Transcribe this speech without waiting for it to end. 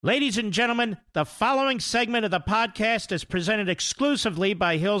Ladies and gentlemen, the following segment of the podcast is presented exclusively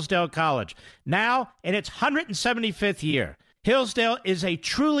by Hillsdale College. Now, in its 175th year, Hillsdale is a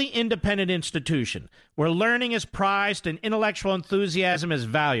truly independent institution where learning is prized and intellectual enthusiasm is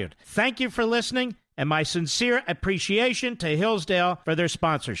valued. Thank you for listening, and my sincere appreciation to Hillsdale for their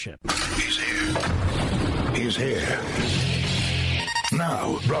sponsorship. He's here. He's here.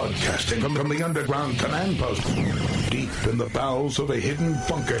 Now, broadcasting from the underground command post, deep in the bowels of a hidden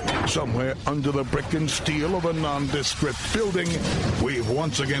bunker, somewhere under the brick and steel of a nondescript building, we've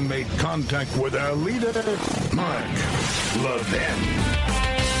once again made contact with our leader, Mark Levin.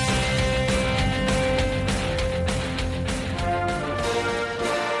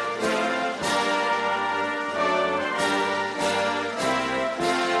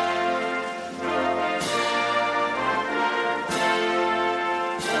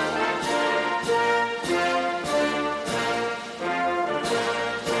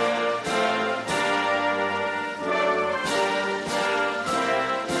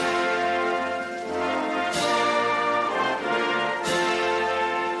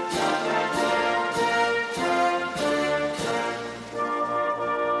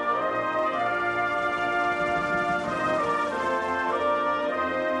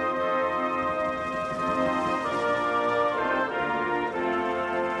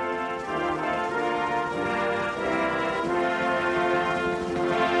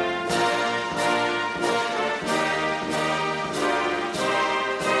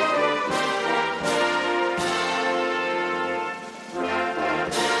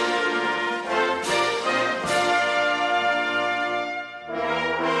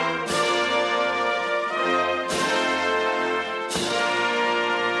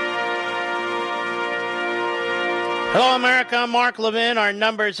 Hello, America. I'm Mark Levin. Our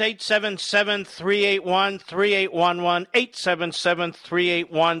number is 877-381-3811,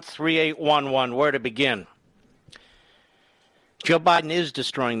 877-381-3811. Where to begin? Joe Biden is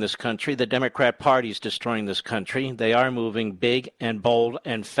destroying this country. The Democrat Party is destroying this country. They are moving big and bold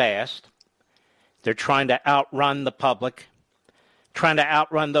and fast. They're trying to outrun the public, trying to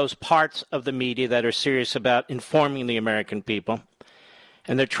outrun those parts of the media that are serious about informing the American people.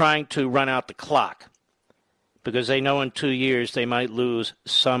 And they're trying to run out the clock, because they know in 2 years they might lose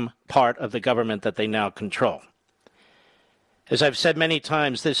some part of the government that they now control. As I've said many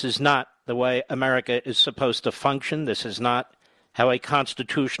times, this is not the way America is supposed to function. This is not how a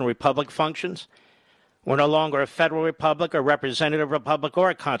constitutional republic functions. We're no longer a federal republic, a representative republic, or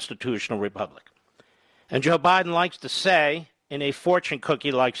a constitutional republic. And Joe Biden likes to say, in a fortune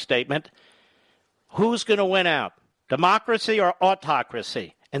cookie-like statement, who's going to win out, democracy or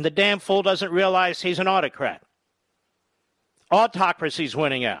autocracy? And the damn fool doesn't realize he's an autocrat. Autocracy's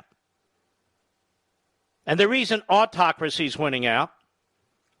winning out. And the reason autocracy's winning out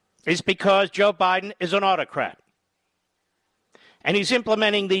is because Joe Biden is an autocrat. And he's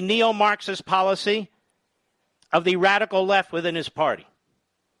implementing the neo-Marxist policy of the radical left within his party.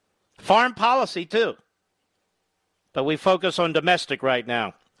 Foreign policy, too. But we focus on domestic right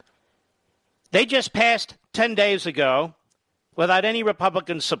now. They just passed 10 days ago, without any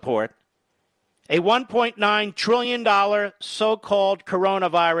Republican support, a $1.9 trillion so-called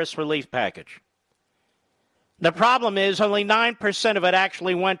coronavirus relief package. The problem is only 9% of it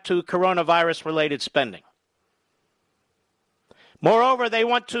actually went to coronavirus-related spending. Moreover, they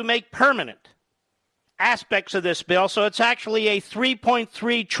want to make permanent aspects of this bill, so it's actually a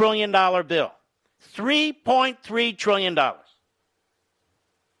 $3.3 trillion bill. $3.3 trillion.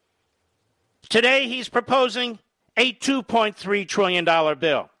 Today, he's proposing a $2.3 trillion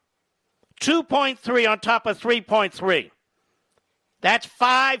bill. 2.3 on top of 3.3. That's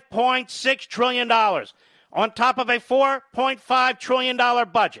 $5.6 trillion on top of a $4.5 trillion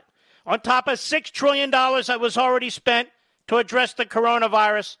budget, on top of $6 trillion that was already spent to address the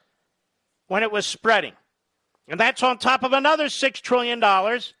coronavirus when it was spreading. And that's on top of another $6 trillion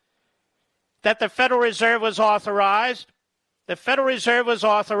that the Federal Reserve was authorized. The Federal Reserve was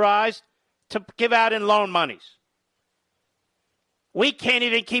authorized to give out in loan monies. We can't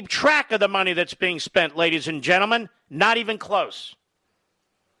even keep track of the money that's being spent, ladies and gentlemen. Not even close.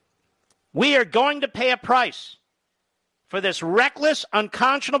 We are going to pay a price for this reckless,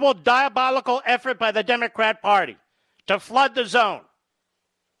 unconscionable, diabolical effort by the Democrat Party to flood the zone,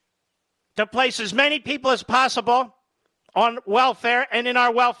 to place as many people as possible on welfare and in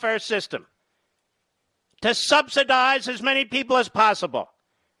our welfare system, to subsidize as many people as possible,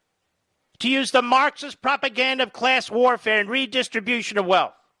 to use the Marxist propaganda of class warfare and redistribution of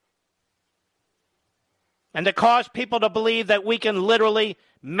wealth, and to cause people to believe that we can literally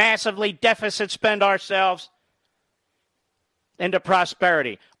massively deficit spend ourselves into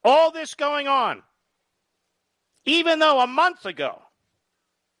prosperity. All this going on, even though a month ago,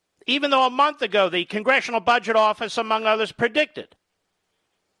 the Congressional Budget Office, among others, predicted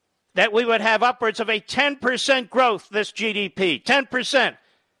that we would have upwards of a 10% growth this GDP, 10%,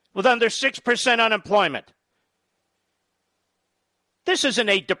 with under 6% unemployment. This isn't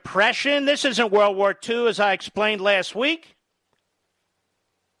a depression. This isn't World War II, as I explained last week.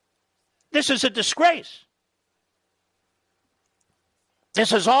 This is a disgrace.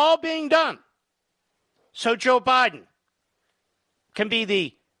 This is all being done so Joe Biden can be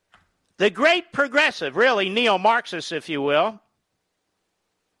the great progressive, really neo-Marxist, if you will,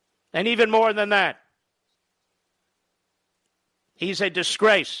 and even more than that. He's a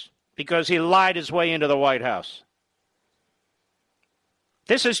disgrace because he lied his way into the White House.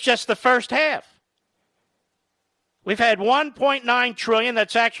 This is just the first half. We've had $1.9 trillion,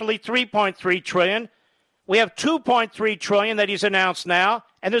 that's actually $3.3 trillion. We have $2.3 trillion that he's announced now,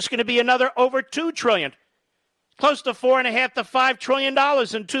 and there's going to be another over $2 trillion, close to $4.5 to $5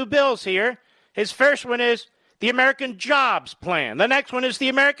 trillion in two bills here. His first one is the American Jobs Plan. The next one is the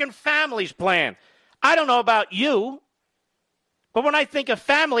American Families Plan. I don't know about you, but when I think of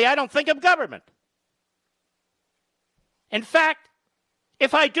family, I don't think of government. In fact,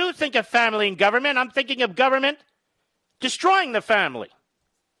 if I do think of family and government, I'm thinking of government destroying the family.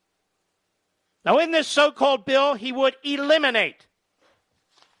 Now, in this so-called bill, he would eliminate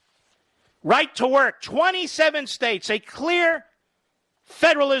right to work. 27 states, a clear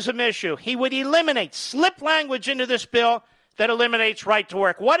federalism issue. He would eliminate, slip language into this bill that eliminates right to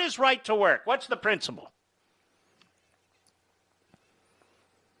work. What is right to work? What's the principle?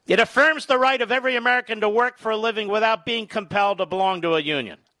 It affirms the right of every American to work for a living without being compelled to belong to a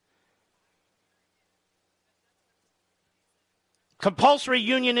union. Compulsory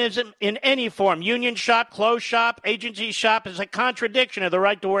unionism in any form, union shop, closed shop, agency shop, is a contradiction of the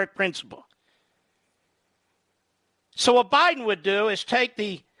right to work principle. So what Biden would do is take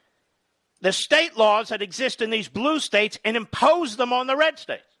the state laws that exist in these blue states and impose them on the red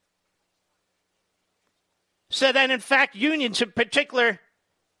states. So that, in fact, unions in particular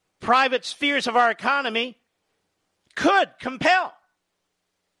private spheres of our economy could compel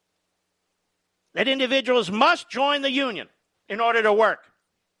that individuals must join the union in order to work.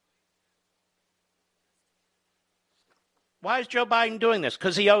 Why is Joe Biden doing this?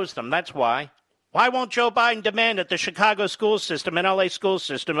 Because he owes them. That's why. Why won't Joe Biden demand that the Chicago school system and LA school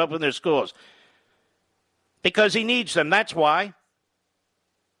system open their schools? Because he needs them. That's why.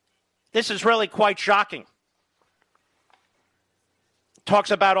 This is really quite shocking.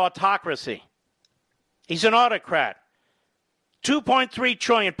 Talks about autocracy. He's an autocrat. $2.3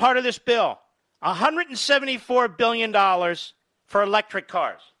 trillion, part of this bill. $174 billion for electric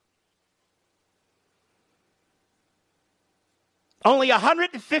cars. Only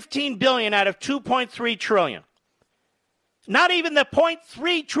 $115 billion out of $2.3 trillion. Not even the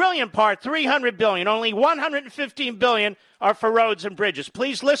 $0.3 trillion part, $300 billion. Only $115 billion are for roads and bridges.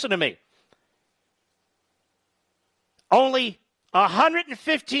 Please listen to me. Only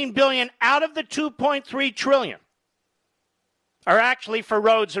 $115 billion out of the $2.3 trillion are actually for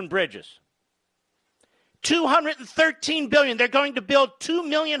roads and bridges. $213 billion, they're going to build 2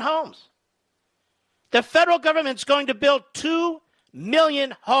 million homes. The federal government's going to build 2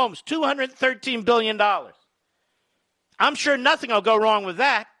 million homes, $213 billion. I'm sure nothing will go wrong with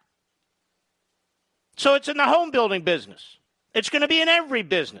that. So it's in the home building business. It's going to be in every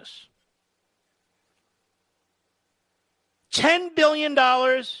business. $10 billion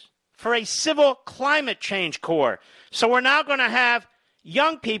for a civil climate change corps. So we're now going to have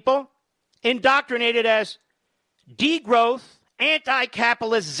young people indoctrinated as degrowth,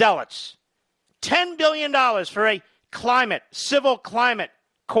 anti-capitalist zealots. $10 billion for a civil climate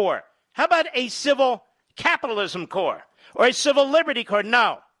corps. How about a civil capitalism corps or a civil liberty corps?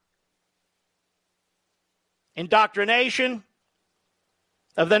 No. Indoctrination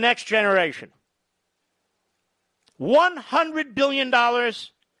of the next generation. $100 billion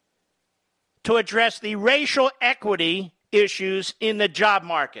to address the racial equity issues in the job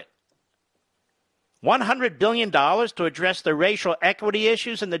market. $100 billion to address the racial equity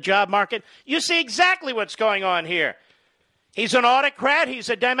issues in the job market. You see exactly what's going on here. He's an autocrat. He's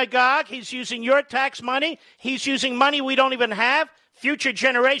a demagogue. He's using your tax money. He's using money we don't even have. Future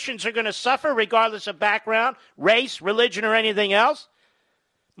generations are going to suffer regardless of background, race, religion, or anything else.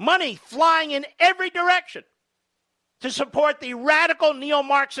 Money flying in every direction to support the radical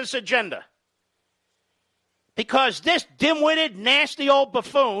neo-Marxist agenda. Because this dim-witted, nasty old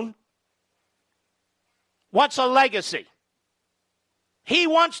buffoon wants a legacy. He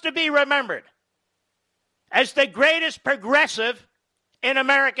wants to be remembered as the greatest progressive in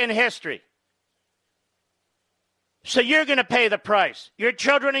American history. So you're going to pay the price. Your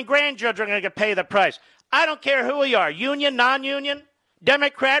children and grandchildren are going to pay the price. I don't care who we are, union, non-union,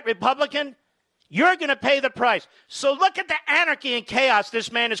 Democrat, Republican, you're going to pay the price. So look at the anarchy and chaos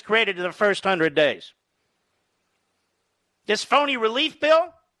this man has created in the first 100 days. This phony relief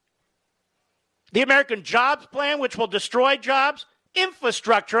bill, the American Jobs Plan, which will destroy jobs,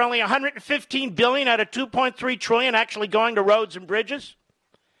 infrastructure, only $115 billion out of $2.3 trillion actually going to roads and bridges.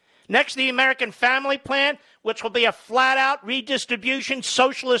 Next, the American Family Plan, which will be a flat-out redistribution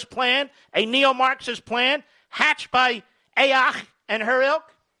socialist plan, a neo-Marxist plan, hatched by Ayach and her ilk.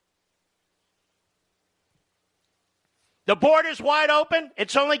 The border's wide open.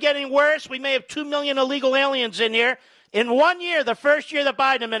 It's only getting worse. We may have 2 million illegal aliens in here in 1 year, the first year of the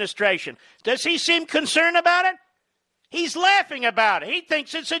Biden administration. Does he seem concerned about it? He's laughing about it. He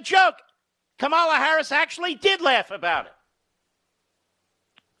thinks it's a joke. Kamala Harris actually did laugh about it.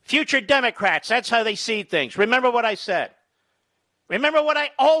 Future Democrats, that's how they see things. Remember what I said. Remember what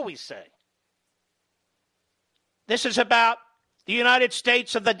I always say. This is about the United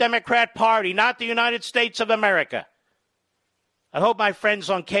States of the Democrat Party, not the United States of America. I hope my friends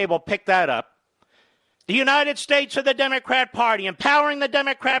on cable pick that up. The United States of the Democrat Party, empowering the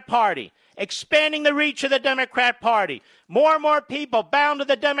Democrat Party, expanding the reach of the Democrat Party, more and more people bound to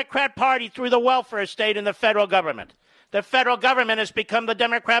the Democrat Party through the welfare state and the federal government. The federal government has become the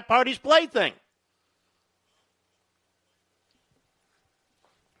Democrat Party's plaything.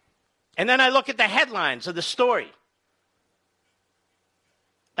 And then I look at the headlines of the story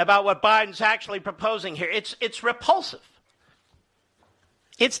about what Biden's actually proposing here. It's repulsive.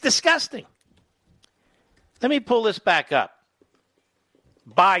 It's disgusting. Let me pull this back up.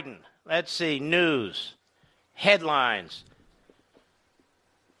 Biden, let's see, news, headlines.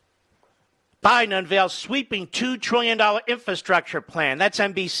 Biden unveils sweeping $2 trillion infrastructure plan. That's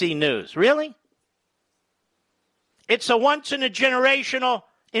NBC News. Really? It's a once-in-a-generational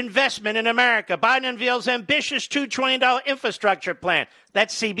investment in America. Biden unveils ambitious $2 trillion infrastructure plan.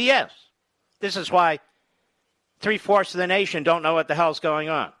 That's CBS. This is why 3/4 of the nation don't know what the hell's going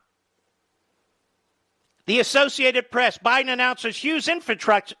on. The Associated Press, Biden announces huge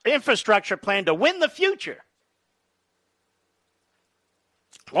infrastructure plan to win the future.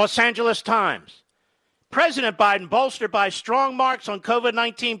 Los Angeles Times, President Biden bolstered by strong marks on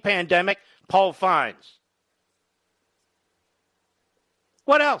COVID-19 pandemic, poll finds.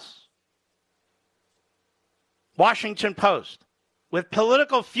 What else? Washington Post, with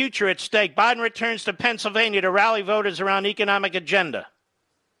political future at stake, Biden returns to Pennsylvania to rally voters around economic agenda.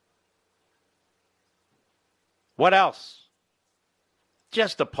 What else?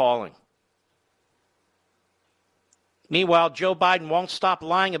 Just appalling. Meanwhile, Joe Biden won't stop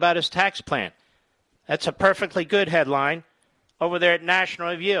lying about his tax plan. That's a perfectly good headline over there at National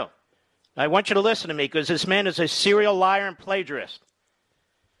Review. I want you to listen to me because this man is a serial liar and plagiarist.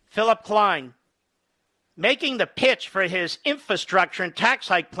 Philip Klein, making the pitch for his infrastructure and tax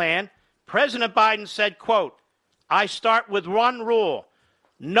hike plan, President Biden said, quote, I start with one rule.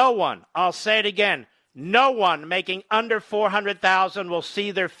 No one, I'll say it again, no one making under $400,000 will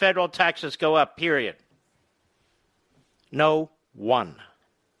see their federal taxes go up, period. No one.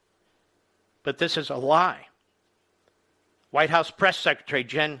 But this is a lie. White House Press Secretary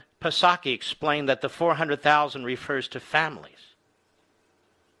Jen Psaki explained that the $400,000 refers to families.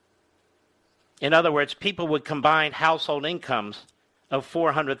 In other words, people with combined household incomes of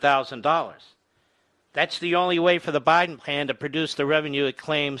 $400,000. That's the only way for the Biden plan to produce the revenue it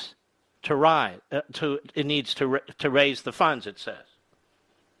claims to rise. It needs to raise the funds, it says.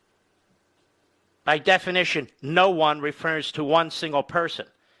 By definition, no one refers to one single person.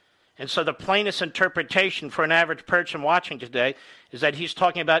 And so the plainest interpretation for an average person watching today is that he's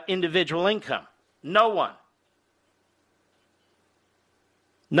talking about individual income. No one.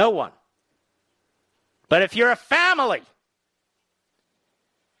 No one. But if you're a family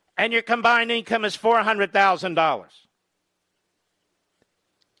and your combined income is $400,000,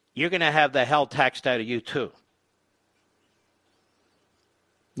 you're going to have the hell taxed out of you too.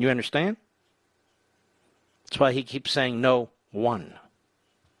 You understand? That's why he keeps saying no one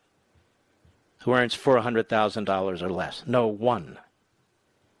who earns $400,000 or less. No one.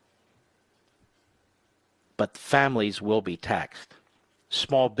 But families will be taxed.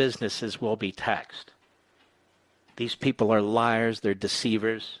 Small businesses will be taxed. These people are liars. They're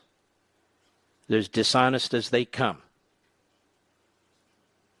deceivers. They're as dishonest as they come.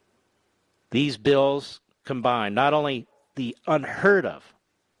 These bills combine not only the unheard of,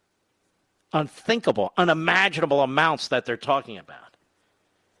 unthinkable, unimaginable amounts that they're talking about,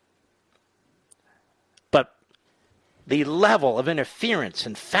 but the level of interference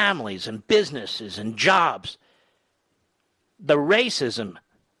in families and businesses and jobs, the racism,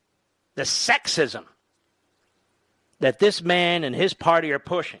 the sexism that this man and his party are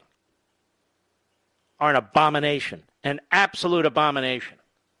pushing are an abomination, an absolute abomination.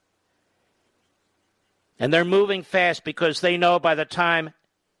 And they're moving fast because they know by the time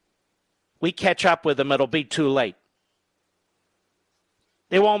we catch up with them, it'll be too late.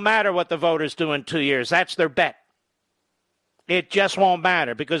 It won't matter what the voters do in 2 years. That's their bet. It just won't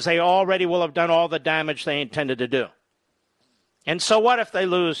matter because they already will have done all the damage they intended to do. And so what if they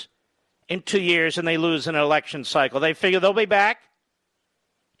lose in 2 years and they lose an election cycle? They figure they'll be back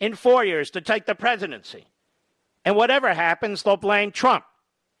in 4 years to take the presidency. And whatever happens, they'll blame Trump.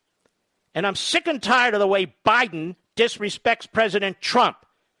 And I'm sick and tired of the way Biden disrespects President Trump.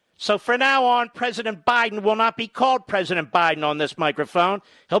 So from now on, President Biden will not be called President Biden on this microphone.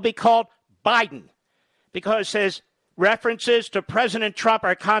 He'll be called Biden because his references to President Trump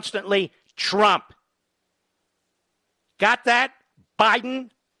are constantly Trump. Got that? Biden?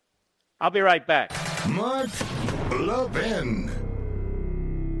 I'll be right back. Mark Levin.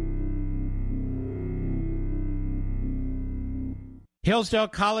 Hillsdale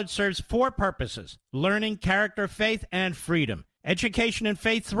College serves 4 purposes: learning, character, faith, and freedom. Education and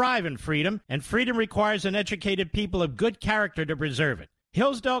faith thrive in freedom, and freedom requires an educated people of good character to preserve it.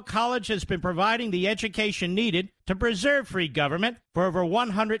 Hillsdale College has been providing the education needed to preserve free government for over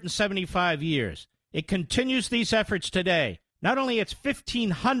 175 years. It continues these efforts today. Not only its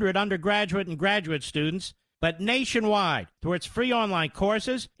 1,500 undergraduate and graduate students, but nationwide through its free online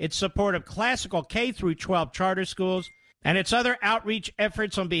courses, its support of classical K through 12 charter schools, and its other outreach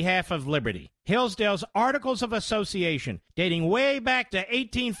efforts on behalf of liberty. Hillsdale's Articles of Association, dating way back to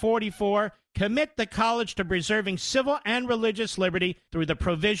 1844, commit the college to preserving civil and religious liberty through the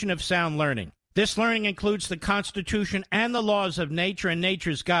provision of sound learning. This learning includes the Constitution and the laws of nature and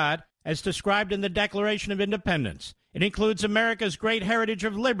nature's God, as described in the Declaration of Independence. It includes America's great heritage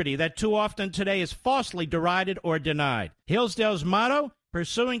of liberty that too often today is falsely derided or denied. Hillsdale's motto: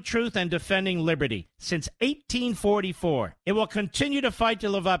 pursuing truth and defending liberty, since 1844. It will continue to fight to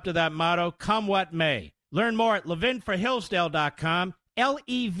live up to that motto, come what may. Learn more at levinforhillsdale.com,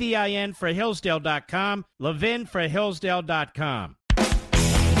 Levin for Hillsdale.com, levinforhillsdale.com.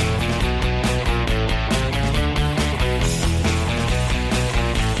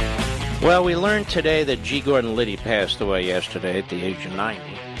 Well, we learned today that G. Gordon Liddy passed away yesterday at the age of 90.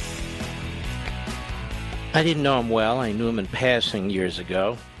 I didn't know him well. I knew him in passing years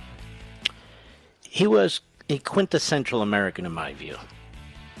ago. He was a quintessential American in my view.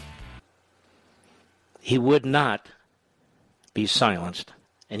 He would not be silenced,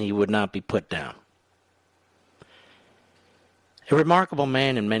 and he would not be put down. A remarkable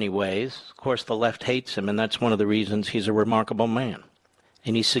man in many ways. Of course, the left hates him, and that's one of the reasons he's a remarkable man.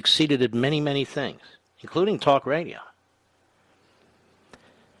 And he succeeded at many, many things, including talk radio.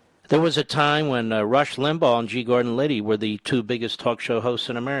 There was a time when Rush Limbaugh and G. Gordon Liddy were the 2 biggest talk show hosts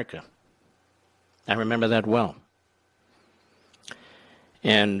in America. I remember that well.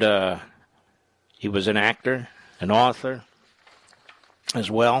 And he was an actor, an author as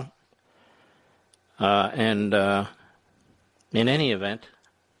well. And in any event,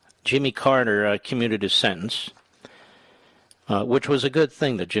 Jimmy Carter commuted his sentence, which was a good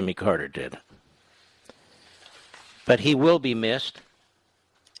thing that Jimmy Carter did. But he will be missed.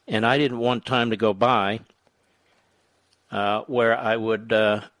 And I didn't want time to go by where I would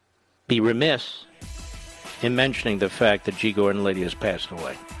be remiss in mentioning the fact that G. Gordon Liddy has passed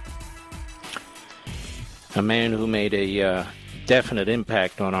away. A man who made a definite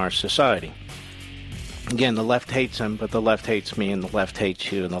impact on our society. Again, the left hates him, but the left hates me, and the left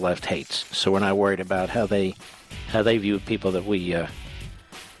hates you, and the left hates. So we're not worried about how they view people that we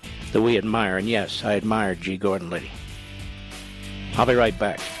admire. And yes, I admired G. Gordon Liddy. I'll be right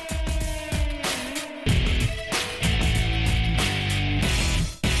back.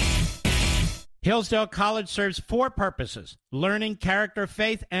 Hillsdale College serves 4 purposes: learning, character,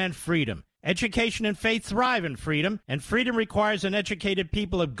 faith, and freedom. Education and faith thrive in freedom, and freedom requires an educated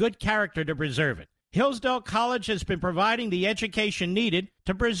people of good character to preserve it. Hillsdale College has been providing the education needed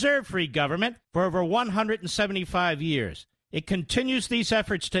to preserve free government for over 175 years. It continues these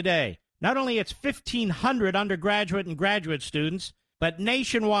efforts today. Not only its 1,500 undergraduate and graduate students, but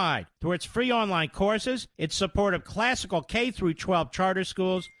nationwide through its free online courses, its support of classical K through 12 charter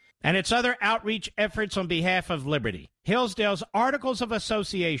schools, and its other outreach efforts on behalf of liberty. Hillsdale's Articles of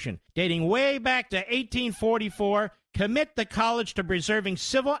Association, dating way back to 1844, commit the college to preserving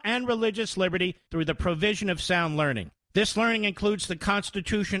civil and religious liberty through the provision of sound learning. This learning includes the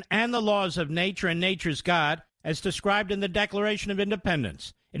Constitution and the laws of nature and nature's God, as described in the Declaration of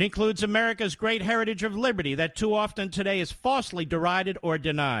Independence. It includes America's great heritage of liberty that too often today is falsely derided or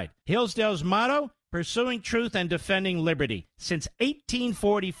denied. Hillsdale's motto, pursuing truth and defending liberty, since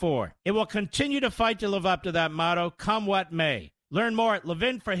 1844. It will continue to fight to live up to that motto, come what may. Learn more at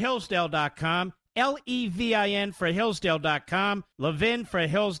levinforhillsdale.com, Levin for Hillsdale.com,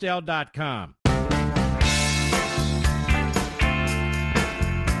 levinforhillsdale.com.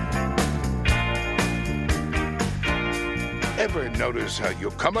 Ever notice how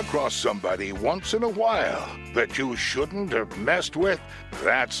you come across somebody once in a while that you shouldn't have messed with?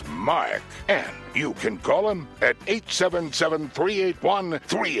 That's Mark. And you can call him at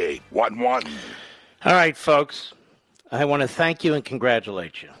 877-381-3811. All right, folks. I want to thank you and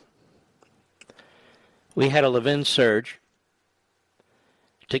congratulate you. We had a Levin surge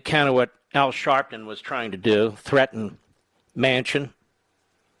to counter what Al Sharpton was trying to do, threaten Manchin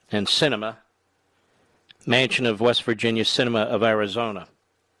and Sinema, Manchin of West Virginia, Sinema of Arizona,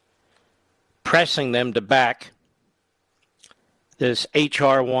 pressing them to back this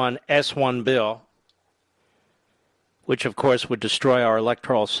H.R. 1 S1 bill, which, of course, would destroy our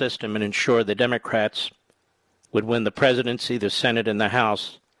electoral system and ensure the Democrats would win the presidency, the Senate, and the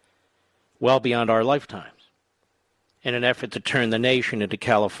House well beyond our lifetimes, in an effort to turn the nation into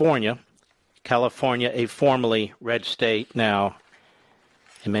California. California, a formerly red state, now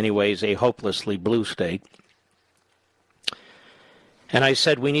in many ways a hopelessly blue state. And I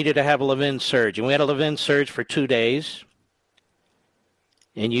said we needed to have a Levin surge. And we had a Levin surge for 2 days.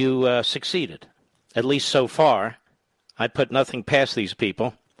 And you succeeded, at least so far. I put nothing past these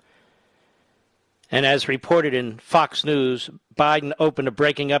people. And as reported in Fox News, Biden opened a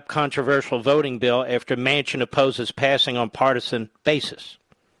breaking up controversial voting bill after Manchin opposes passing on partisan basis.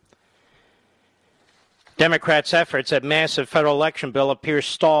 Democrats' efforts at massive federal election bill appear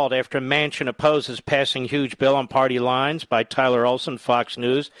stalled after Manchin opposes passing huge bill on party lines by Tyler Olson, Fox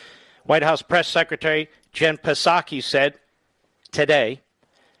News. White House Press Secretary Jen Psaki said today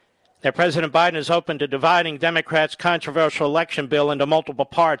that President Biden is open to dividing Democrats' controversial election bill into multiple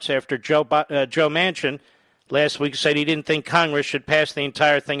parts after Joe Manchin last week said he didn't think Congress should pass the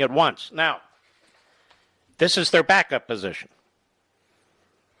entire thing at once. Now, this is their backup position.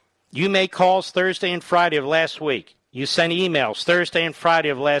 You made calls Thursday and Friday of last week. You sent emails Thursday and Friday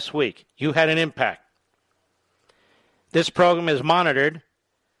of last week. You had an impact. This program is monitored,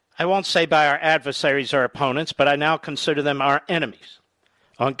 I won't say by our adversaries or opponents, but I now consider them our enemies,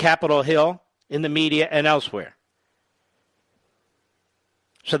 on Capitol Hill, in the media, and elsewhere.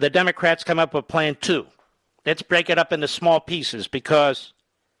 So the Democrats come up with Plan 2. Let's break it up into small pieces because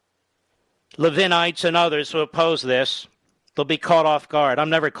Levinites and others who oppose this, they'll be caught off guard. I'm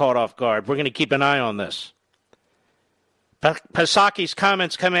never caught off guard. We're going to keep an eye on this. Psaki's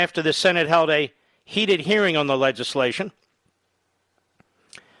comments come after the Senate held a heated hearing on the legislation.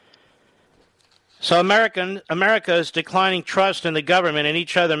 So America's declining trust in the government and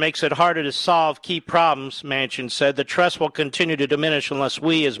each other makes it harder to solve key problems, Manchin said. The trust will continue to diminish unless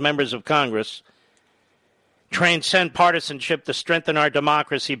we, as members of Congress, transcend partisanship to strengthen our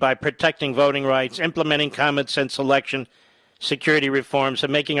democracy by protecting voting rights, implementing common sense election security reforms,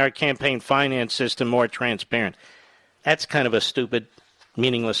 and making our campaign finance system more transparent. That's kind of a stupid,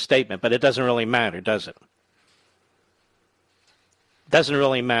 meaningless statement, but it doesn't really matter, does it? Doesn't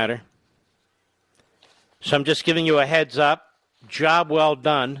really matter. So I'm just giving you a heads up. Job well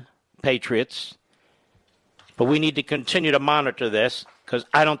done, Patriots. But we need to continue to monitor this because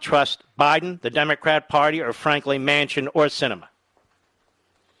I don't trust Biden, the Democrat Party, or frankly Manchin or Sinema.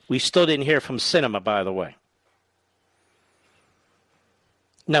 We still didn't hear from Sinema, by the way.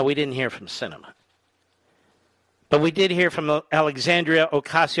 No, we didn't hear from Sinema. But we did hear from Alexandria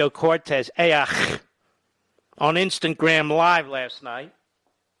Ocasio-Cortez, on Instagram Live last night,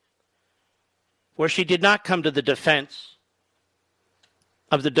 where she did not come to the defense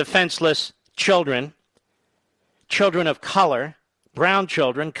of the defenseless children of color, brown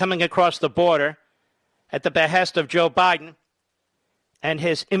children, coming across the border at the behest of Joe Biden and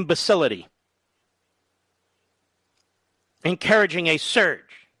his imbecility, encouraging a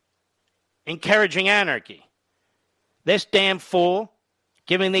surge, encouraging anarchy. This damn fool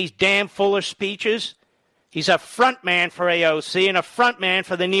giving these damn foolish speeches, he's a front man for AOC and a front man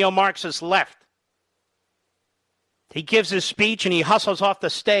for the neo-Marxist left. He gives his speech and he hustles off the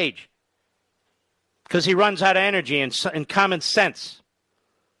stage because he runs out of energy and common sense.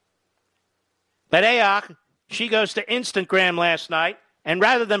 But she goes to Instagram last night, and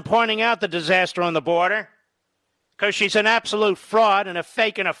rather than pointing out the disaster on the border, because she's an absolute fraud and a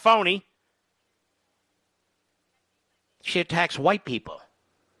fake and a phony, she attacks white people.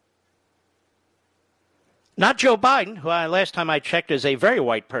 Not Joe Biden, who last time I checked is a very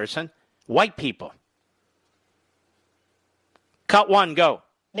white person. White people. Cut one, go.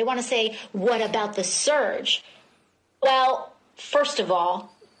 They want to say, what about the surge? Well, first of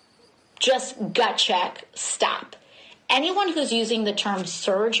all, just gut check, stop. Anyone who's using the term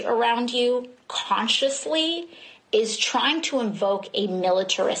surge around you consciously is trying to invoke a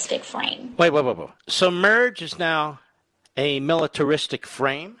militaristic frame. Wait. So merge is now a militaristic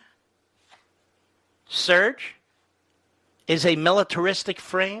frame? Surge is a militaristic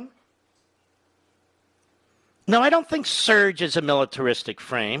frame? No, I don't think surge is a militaristic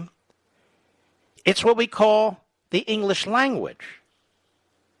frame. It's what we call the English language.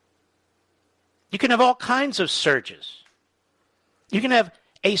 You can have all kinds of surges. You can have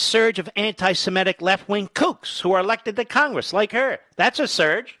a surge of anti-Semitic left-wing kooks who are elected to Congress, like her. That's a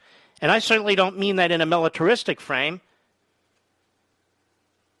surge. And I certainly don't mean that in a militaristic frame.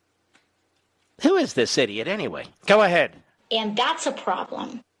 Who is this idiot anyway? Go ahead. And that's a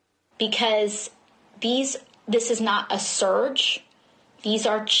problem because this is not a surge. These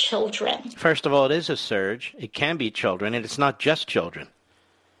are children. First of all, it is a surge. It can be children, and it's not just children.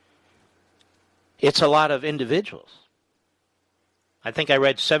 It's a lot of individuals. I think I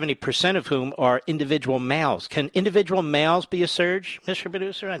read 70% of whom are individual males. Can individual males be a surge, Mr.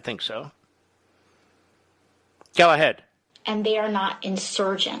 Producer? I think so. Go ahead. And they are not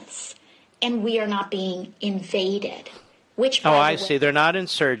insurgents. And we are not being invaded. Which, I see. They're not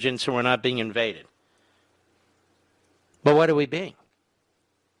insurgents and we're not being invaded. But what are we being?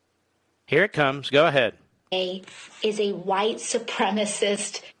 Here it comes. Go ahead. Is a white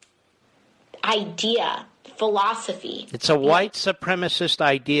supremacist idea, philosophy. It's a white supremacist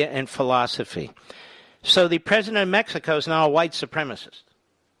idea and philosophy. So the president of Mexico is now a white supremacist.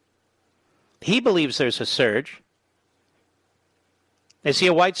 He believes there's a surge. Is he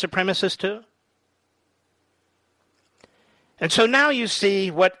a white supremacist too? And so now you see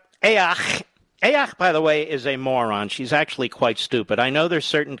what Ayach, by the way, is a moron. She's actually quite stupid. I know there's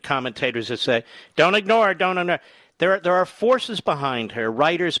certain commentators that say, don't ignore her, don't ignore her. There are forces behind her,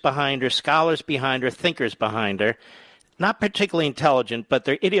 writers behind her, scholars behind her, thinkers behind her. Not particularly intelligent, but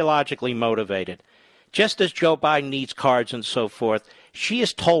they're ideologically motivated. Just as Joe Biden needs cards and so forth, she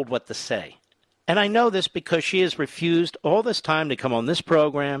is told what to say. And I know this because she has refused all this time to come on this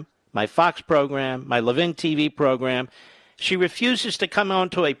program, my Fox program, my Levin TV program. She refuses to come on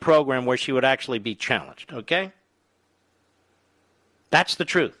to a program where she would actually be challenged, okay? That's the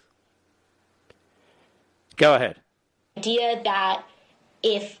truth. Go ahead. Idea that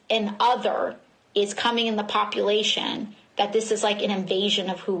if an other is coming in the population, that this is like an invasion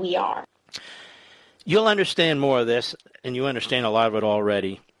of who we are. You'll understand more of this, and you understand a lot of it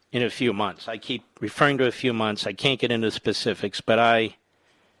already, in a few months. I keep referring to a few months. I can't get into specifics, but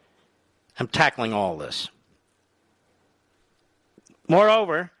I'm tackling all this.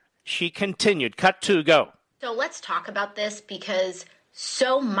 Moreover, she continued. Cut 2, go. So let's talk about this because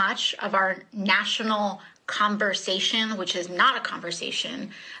so much of our national conversation, which is not a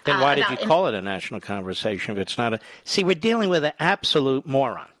conversation. Then why did you call it a national conversation if it's not a... See, we're dealing with an absolute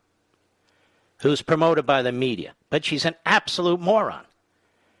moron who's promoted by the media, but she's an absolute moron.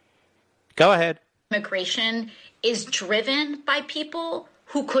 Go ahead. Immigration is driven by people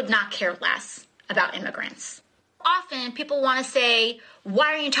who could not care less about immigrants. Often people want to say,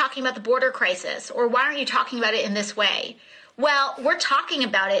 why aren't you talking about the border crisis? Or why aren't you talking about it in this way? Well, we're talking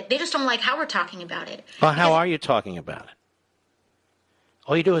about it. They just don't like how we're talking about it. Well, how are you talking about it?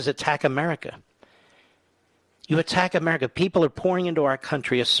 All you do is attack America. You attack America. People are pouring into our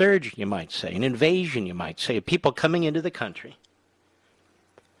country. A surge, you might say. An invasion, you might say. People coming into the country.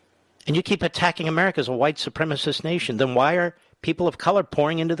 And you keep attacking America as a white supremacist nation. Then why are people of color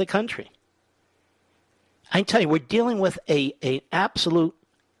pouring into the country? I tell you, we're dealing with an absolute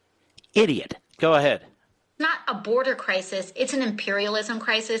idiot. Go ahead. Not a border crisis. It's an imperialism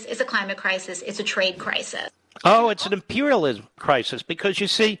crisis. It's a climate crisis. It's a trade crisis. Oh, it's an imperialism crisis because, you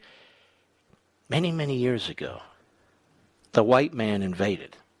see, many, many years ago, the white man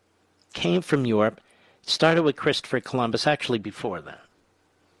invaded, came from Europe, started with Christopher Columbus, actually before that.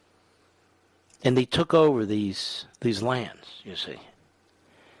 And they took over these lands, you see.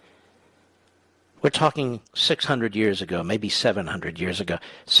 We're talking 600 years ago, maybe 700 years ago.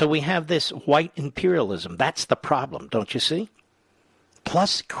 So we have this white imperialism. That's the problem, don't you see?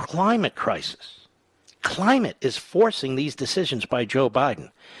 Plus climate crisis. Climate is forcing these decisions by Joe Biden.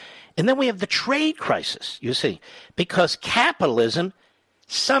 And then we have the trade crisis, you see, because capitalism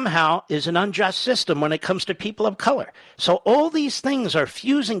somehow is an unjust system when it comes to people of color. So all these things are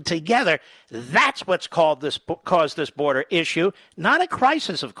fusing together. That's what's caused this border issue. Not a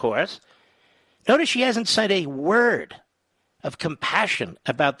crisis, of course. Notice she hasn't said a word of compassion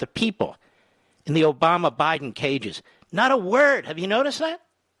about the people in the Obama-Biden cages. Not a word. Have you noticed that?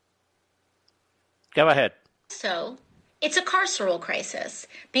 Go ahead. So it's a carceral crisis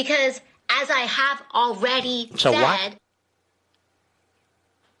because, as I have already said, what?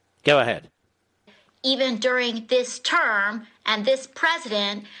 Go ahead. Even during this term and this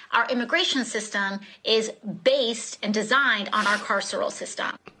president, our immigration system is based and designed on our carceral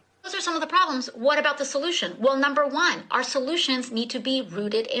system. Those are some of the problems. What about the solution? Well, number one, our solutions need to be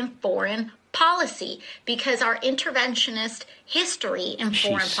rooted in foreign policy because our interventionist history in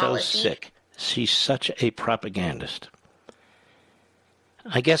foreign policy. She's so sick. She's such a propagandist.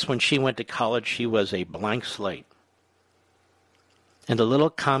 I guess when she went to college, she was a blank slate. And the little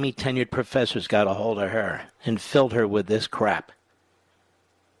commie tenured professors got a hold of her and filled her with this crap.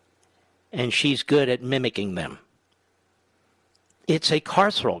 And she's good at mimicking them. It's a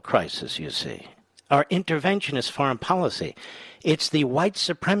carceral crisis, you see. Our interventionist foreign policy. It's the white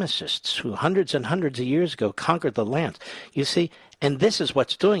supremacists who hundreds and hundreds of years ago conquered the land. You see, and this is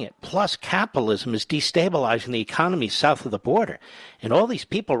what's doing it. Plus, capitalism is destabilizing the economy south of the border. And all these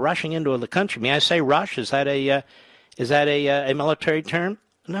people rushing into the country. May I say rush? Is that a military term?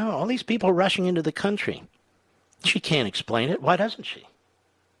 No, all these people rushing into the country. She can't explain it. Why doesn't she?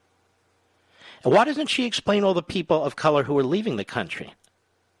 And why doesn't she explain all the people of color who are leaving the country,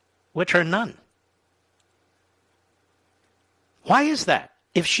 which are none? Why is that?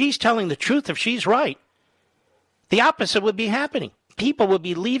 If she's telling the truth, if she's right, the opposite would be happening. People would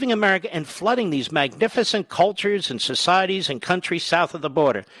be leaving America and flooding these magnificent cultures and societies and countries south of the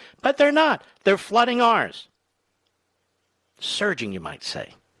border. But they're not. They're flooding ours. Surging, you might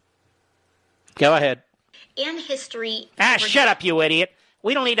say. Go ahead. In history... shut up, you idiot.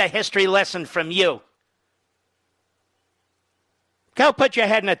 We don't need a history lesson from you. Go put your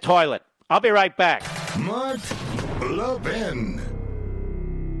head in the toilet. I'll be right back. Mark Levin.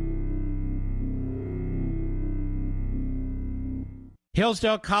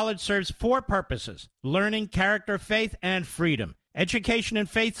 Hillsdale College serves 4 purposes: learning, character, faith, and freedom. Education and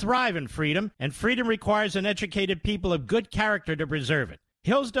faith thrive in freedom, and freedom requires an educated people of good character to preserve it.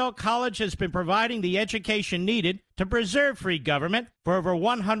 Hillsdale College has been providing the education needed to preserve free government for over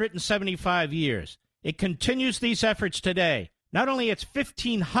 175 years. It continues these efforts today. Not only its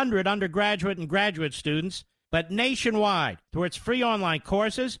 1,500 undergraduate and graduate students, but nationwide through its free online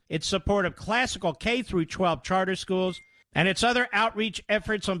courses, its support of classical K-12 charter schools, and its other outreach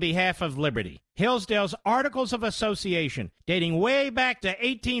efforts on behalf of liberty. Hillsdale's Articles of Association, dating way back to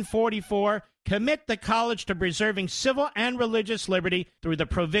 1844, commit the college to preserving civil and religious liberty through the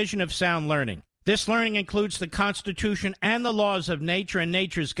provision of sound learning. This learning includes the Constitution and the laws of nature and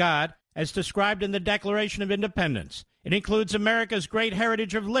nature's God, as described in the Declaration of Independence. It includes America's great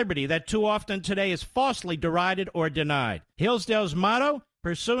heritage of liberty that too often today is falsely derided or denied. Hillsdale's motto: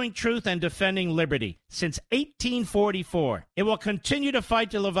 pursuing truth and defending liberty. Since 1844, it will continue to fight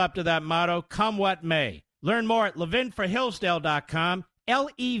to live up to that motto, come what may. Learn more at levinforhillsdale.com,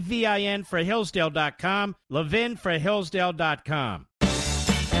 Levin for Hillsdale.com, levinforhillsdale.com.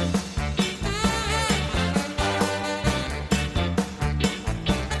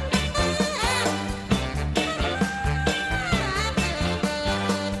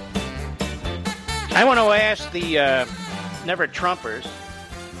 I want to ask the Never Trumpers.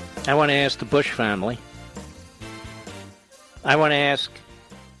 I want to ask the Bush family. I want to ask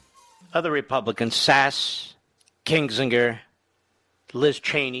other Republicans, Sass, Kinzinger, Liz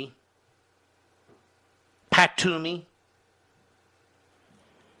Cheney, Pat Toomey.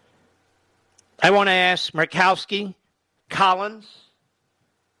 I want to ask Murkowski, Collins,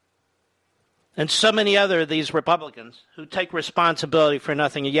 and so many other of these Republicans who take responsibility for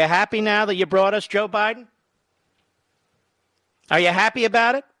nothing. Are you happy now that you brought us Joe Biden? Are you happy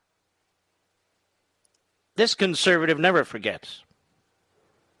about it? This conservative never forgets.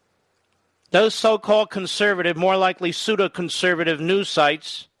 Those so-called conservative, more likely pseudo-conservative news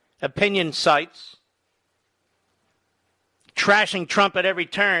sites, opinion sites, trashing Trump at every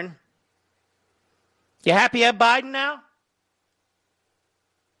turn. You happy at Biden now?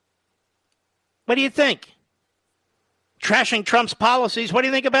 What do you think? Trashing Trump's policies. What do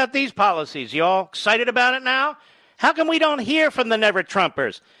you think about these policies? You all excited about it now? How come we don't hear from the Never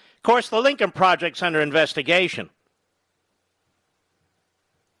Trumpers? Of course, the Lincoln Project's under investigation.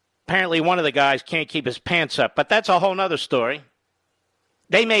 Apparently one of the guys can't keep his pants up, but that's a whole other story.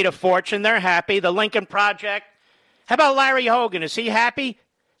 They made a fortune. They're happy. The Lincoln Project. How about Larry Hogan? Is he happy?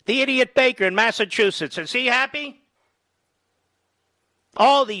 The idiot baker in Massachusetts. Is he happy?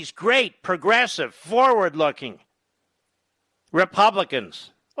 All these great, progressive, forward-looking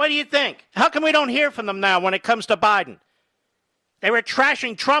Republicans What do you think? How come we don't hear from them now when it comes to Biden? They were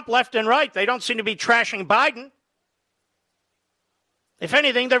trashing Trump left and right. They don't seem to be trashing Biden. If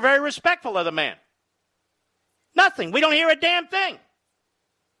anything, they're very respectful of the man. Nothing. We don't hear a damn thing.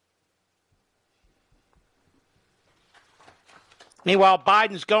 Meanwhile,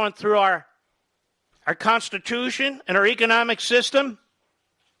 Biden's going through our Constitution and our economic system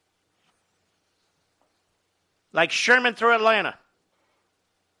like Sherman through Atlanta.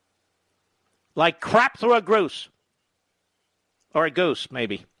 Like crap through a goose. Or a goose,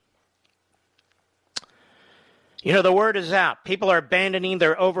 maybe. You know, the word is out. People are abandoning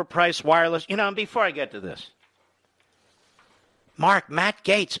their overpriced wireless. You know, and before I get to this, Matt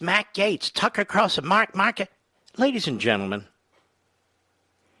Gaetz, Tucker Carlson, Mark. Ladies and gentlemen,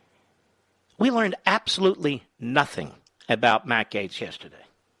 we learned absolutely nothing about Matt Gaetz yesterday.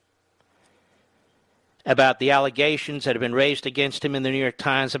 About the allegations that have been raised against him in the New York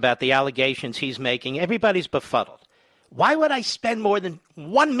Times, about the allegations he's making. Everybody's befuddled. Why would I spend more than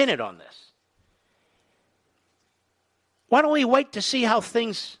 1 minute on this? Why don't we wait to see how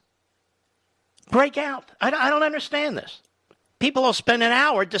things break out? I don't understand this. People will spend an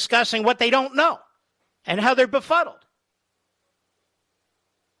hour discussing what they don't know and how they're befuddled.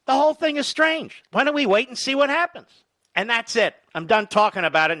 The whole thing is strange. Why don't we wait and see what happens? And that's it. I'm done talking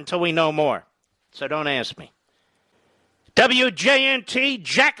about it until we know more. So don't ask me. WJNT,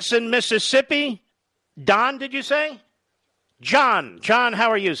 Jackson, Mississippi. Don, did you say? John,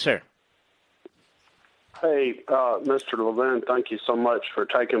 how are you, sir? Hey, Mr. Levin, thank you so much for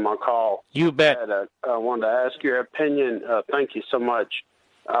taking my call. You bet. I wanted to ask your opinion. Thank you so much.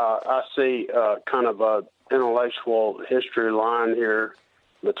 I see kind of a intellectual history line here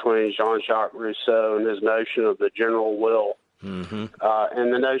between Jean-Jacques Rousseau and his notion of the general will, and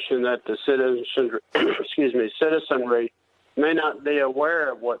the notion that the citizenry may not be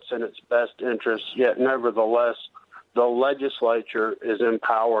aware of what's in its best interest, yet nevertheless, the legislature is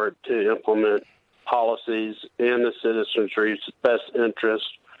empowered to implement policies in the citizenry's best interest.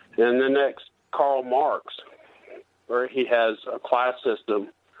 And the next, Karl Marx, where he has a class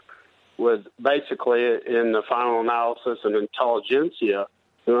system with basically, in the final analysis, an intelligentsia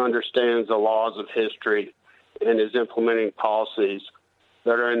who understands the laws of history and is implementing policies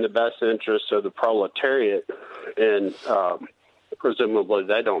that are in the best interest of the proletariat. And presumably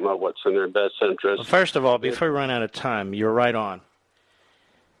they don't know what's in their best interest. Well, first of all, before we run out of time, you're right on.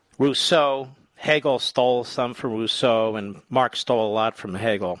 Rousseau, Hegel stole some from Rousseau, and Marx stole a lot from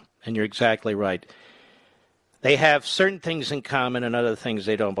Hegel, and you're exactly right. They have certain things in common and other things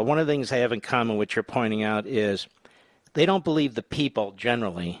they don't. But one of the things they have in common, which you're pointing out, is they don't believe the people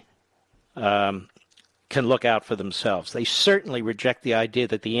generally can look out for themselves. They certainly reject the idea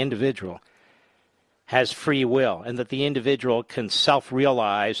that the individual has free will and that the individual can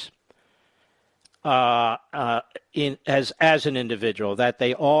self-realize as an individual, that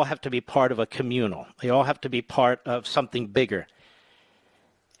they all have to be part of a communal. They all have to be part of something bigger.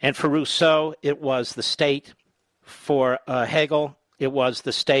 And for Rousseau, it was the state. For Hegel, it was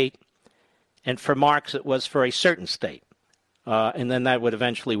the state. And for Marx, it was for a certain state. And then that would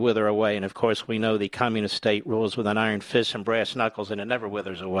eventually wither away. And, of course, we know the communist state rules with an iron fist and brass knuckles, and it never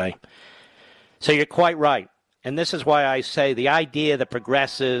withers away. So you're quite right. And this is why I say the idea that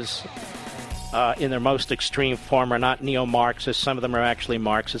progressives in their most extreme form are not neo-Marxists, some of them are actually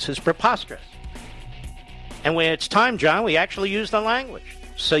Marxists, is preposterous. And when it's time, John, we actually use the language.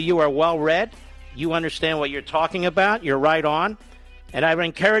 So you are well-read. You understand what you're talking about. You're right on. And I would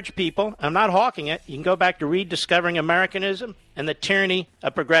encourage people, I'm not hawking it, you can go back to Rediscovering Americanism and the Tyranny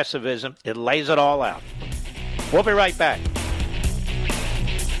of Progressivism. It lays it all out. We'll be right back.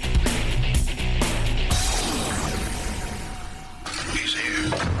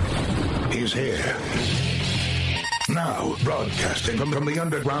 He's here. Now, broadcasting from the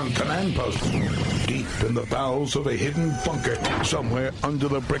underground command post, deep in the bowels of a hidden bunker, somewhere under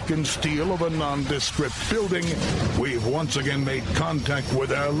the brick and steel of a nondescript building, we've once again made contact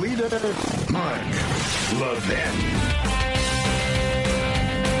with our leader, Mark Levin.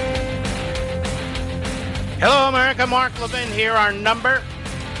 Hello, America. Mark Levin here. Our number,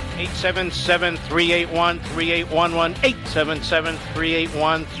 877-381-3811,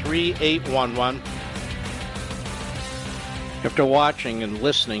 877-381-3811. After watching and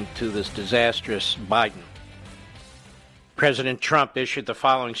listening to this disastrous Biden, President Trump issued the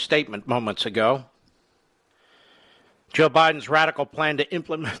following statement moments ago. Joe Biden's radical plan to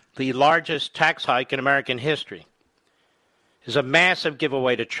implement the largest tax hike in American history is a massive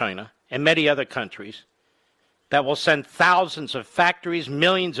giveaway to China and many other countries that will send thousands of factories,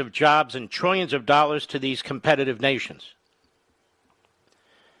 millions of jobs, and trillions of dollars to these competitive nations.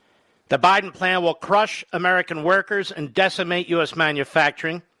 The Biden plan will crush American workers and decimate U.S.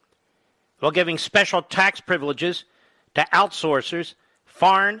 manufacturing while giving special tax privileges to outsourcers,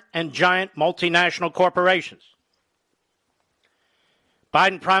 foreign and giant multinational corporations.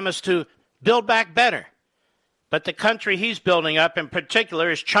 Biden promised to build back better, but the country he's building up in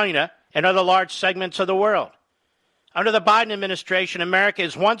particular is China and other large segments of the world. Under the Biden administration, America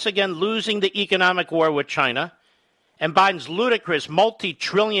is once again losing the economic war with China, and Biden's ludicrous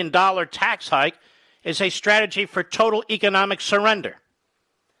multi-trillion-dollar tax hike is a strategy for total economic surrender.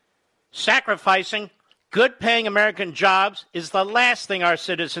 Sacrificing good-paying American jobs is the last thing our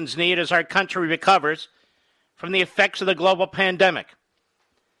citizens need as our country recovers from the effects of the global pandemic.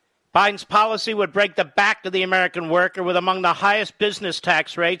 Biden's policy would break the back of the American worker with among the highest business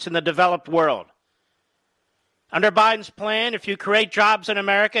tax rates in the developed world. Under Biden's plan, if you create jobs in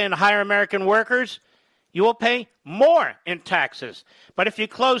America and hire American workers, you will pay more in taxes. But if you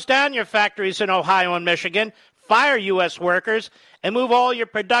close down your factories in Ohio and Michigan, fire U.S. workers, and move all your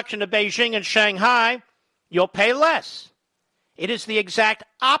production to Beijing and Shanghai, you'll pay less. It is the exact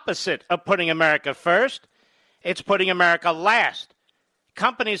opposite of putting America first. It's putting America last.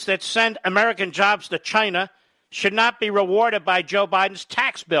 Companies that send American jobs to China should not be rewarded by Joe Biden's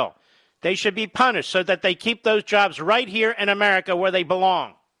tax bill. They should be punished so that they keep those jobs right here in America where they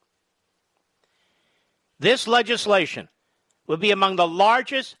belong. This legislation will be among the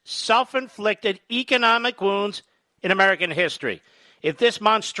largest self-inflicted economic wounds in American history. If this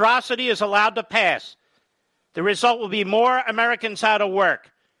monstrosity is allowed to pass, the result will be more Americans out of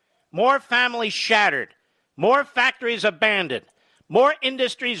work, more families shattered, more factories abandoned, more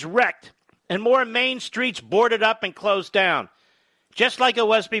industries wrecked, and more main streets boarded up and closed down, just like it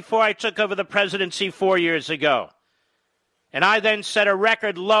was before I took over the presidency 4 years ago. And I then set a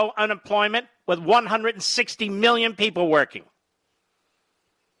record low unemployment with 160 million people working.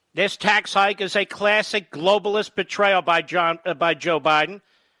 This tax hike is a classic globalist betrayal by Joe Biden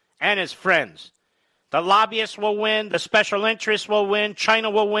and his friends. The lobbyists will win, the special interests will win, China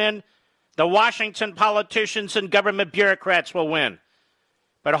will win, the Washington politicians and government bureaucrats will win.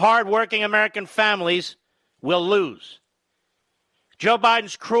 But hard-working American families will lose. Joe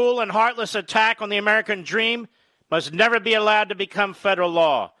Biden's cruel and heartless attack on the American dream must never be allowed to become federal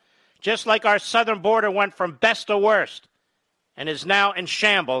law. Just like our southern border went from best to worst and is now in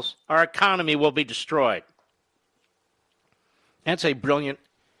shambles, our economy will be destroyed. That's a brilliant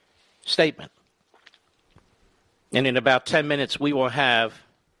statement. And in about 10 minutes, we will have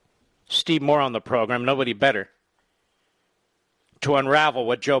Steve Moore on the program, nobody better, to unravel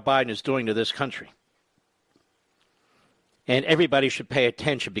what Joe Biden is doing to this country. And everybody should pay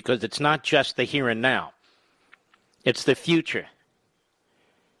attention because it's not just the here and now. It's the future.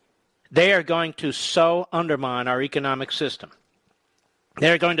 They are going to so undermine our economic system.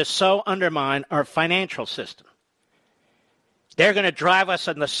 They're going to so undermine our financial system. They're going to drive us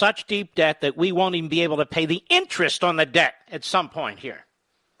into such deep debt that we won't even be able to pay the interest on the debt at some point here.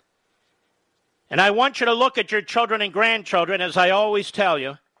 And I want you to look at your children and grandchildren, as I always tell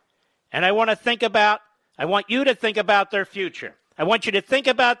you, and I want you to think about their future. I want you to think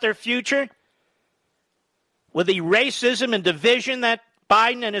about their future with the racism and division that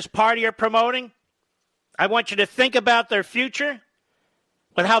Biden and his party are promoting. I want you to think about their future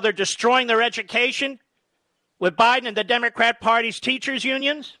with how they're destroying their education with Biden and the Democrat Party's teachers'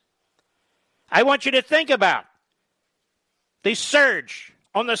 unions. I want you to think about the surge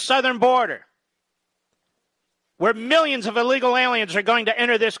on the southern border where millions of illegal aliens are going to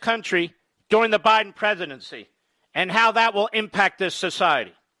enter this country during the Biden presidency and how that will impact this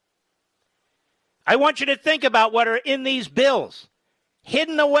society. I want you to think about what are in these bills,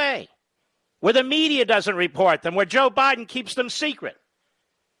 hidden away, where the media doesn't report them, where Joe Biden keeps them secret,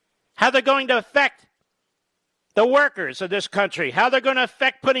 how they're going to affect the workers of this country, how they're going to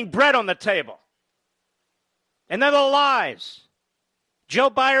affect putting bread on the table. And then the lies.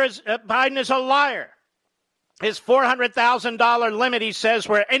 Joe Biden is a liar. His $400,000 limit, he says,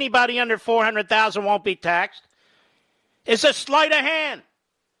 where anybody under $400,000 won't be taxed, is a sleight of hand.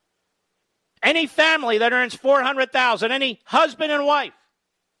 Any family that earns $400,000, any husband and wife.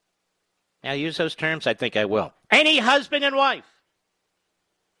 Now, use those terms? I think I will. Any husband and wife.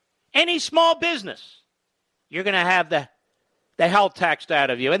 Any small business. You're going to have the hell taxed out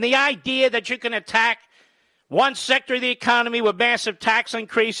of you. And the idea that you can attack one sector of the economy with massive tax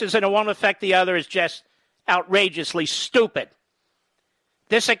increases and it won't affect the other is just outrageously stupid.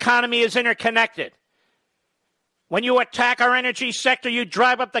 This economy is interconnected. When you attack our energy sector, you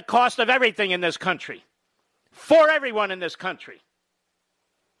drive up the cost of everything in this country, for everyone in this country.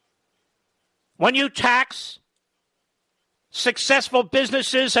 When you tax successful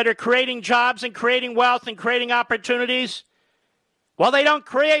businesses that are creating jobs and creating wealth and creating opportunities, well, they don't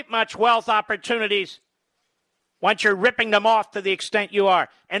create much wealth opportunities once you're ripping them off to the extent you are.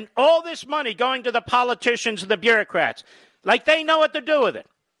 And all this money going to the politicians and the bureaucrats, like they know what to do with it.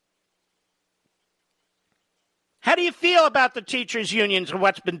 How do you feel about the teachers' unions and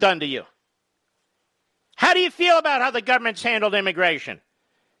what's been done to you? How do you feel about how the government's handled immigration?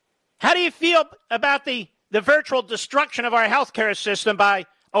 How do you feel about the virtual destruction of our healthcare system by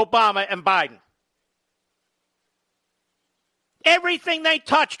Obama and Biden? Everything they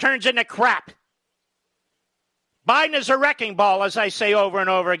touch turns into crap. Biden is a wrecking ball, as I say over and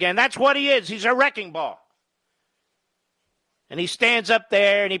over again. That's what he is. He's a wrecking ball. And he stands up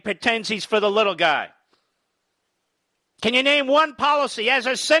there and he pretends he's for the little guy. Can you name one policy as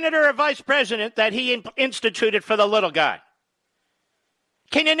a senator or vice president that he instituted for the little guy?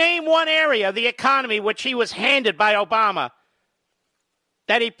 Can you name one area of the economy which he was handed by Obama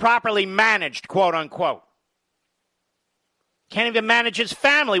that he properly managed, quote unquote? Can't even manage his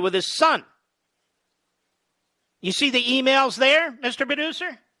family with his son. You see the emails there, Mr.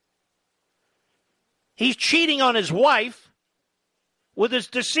 Producer? He's cheating on his wife with his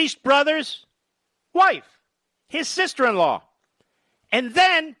deceased brother's wife, his sister-in-law. And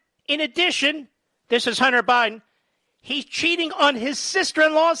then, in addition, this is Hunter Biden, he's cheating on his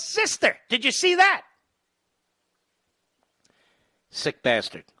sister-in-law's sister. Did you see that? Sick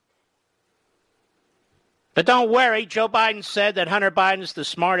bastard. But don't worry, Joe Biden said that Hunter Biden's the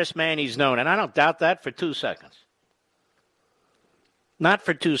smartest man he's known, and I don't doubt that for 2 seconds. Not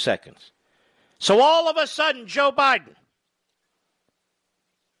for 2 seconds. So all of a sudden, Joe Biden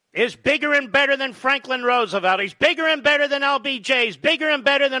is bigger and better than Franklin Roosevelt. He's bigger and better than LBJ. He's bigger and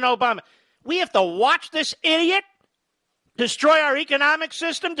better than Obama. We have to watch this idiot destroy our economic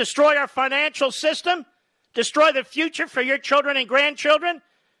system, destroy our financial system, destroy the future for your children and grandchildren,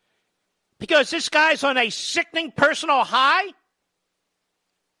 because this guy's on a sickening personal high.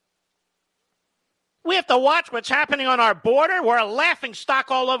 We have to watch what's happening on our border. We're a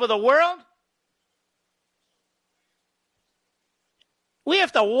laughingstock all over the world. We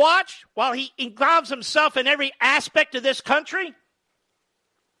have to watch while he involves himself in every aspect of this country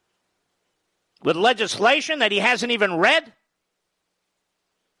with legislation that he hasn't even read.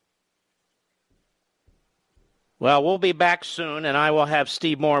 Well, we'll be back soon, and I will have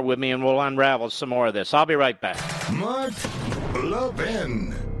Steve Moore with me, and we'll unravel some more of this. I'll be right back. Mark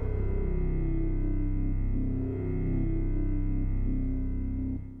Levin.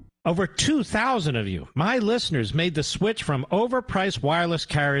 Over 2,000 of you, my listeners, made the switch from overpriced wireless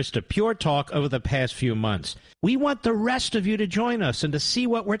carriers to Pure Talk over the past few months. We want the rest of you to join us and to see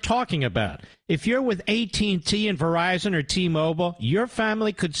what we're talking about. If you're with AT&T and Verizon or T-Mobile, your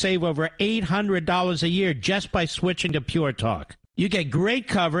family could save over $800 a year just by switching to Pure Talk. You get great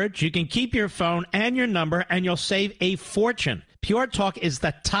coverage, you can keep your phone and your number, and you'll save a fortune. Pure Talk is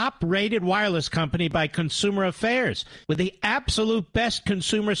the top-rated wireless company by Consumer Affairs with the absolute best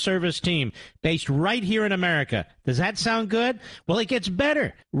consumer service team based right here in America. Does that sound good? Well, it gets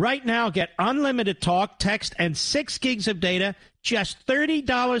better. Right now, get unlimited talk, text, and 6 gigs of data, just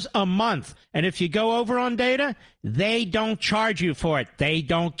 $30 a month. And if you go over on data, they don't charge you for it. They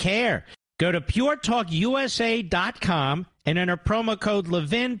don't care. Go to puretalkusa.com and enter promo code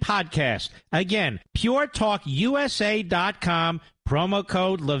Levin Podcast. Again, puretalkusa.com, promo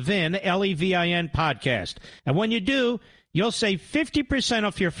code Levin, Levin Podcast. And when you do, you'll save 50%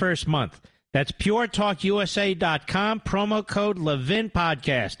 off your first month. That's puretalkusa.com, promo code Levin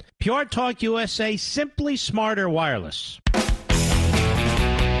Podcast. Pure Talk USA, simply smarter wireless.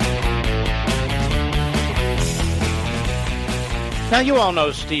 Now, you all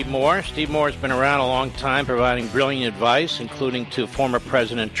know Steve Moore. Steve Moore has been around a long time providing brilliant advice, including to former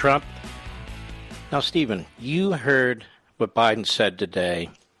President Trump. Now, Stephen, you heard what Biden said today.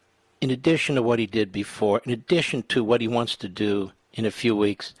 In addition to what he did before, in addition to what he wants to do in a few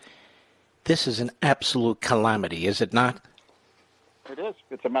weeks, this is an absolute calamity, is it not? It is.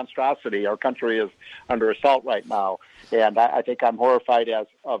 It's a monstrosity. Our country is under assault right now. And I think I'm horrified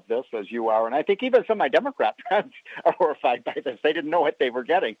of this, as you are. And I think even some of my Democrat friends are horrified by this. They didn't know what they were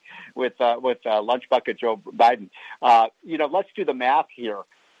getting with lunch bucket Joe Biden. Let's do the math here,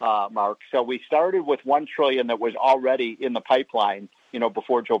 Mark. So we started with $1 trillion that was already in the pipeline,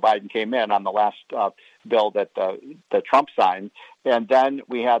 before Joe Biden came in on the last bill that Trump signed. And then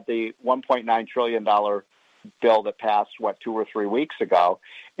we had the $1.9 trillion bill that passed, 2 or 3 weeks ago.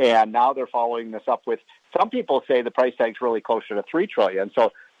 And now they're following this up with, some people say the price tag's really closer to $3 trillion.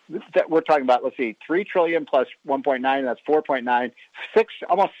 So we're talking about, let's see, $3 trillion plus 1.9, that's 4.9,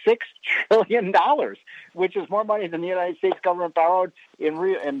 almost $6 trillion, which is more money than the United States government borrowed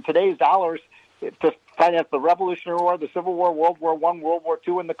in today's dollars to finance the Revolutionary War, the Civil War, World War I, World War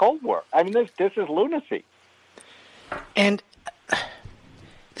II, and the Cold War. I mean, this is lunacy. And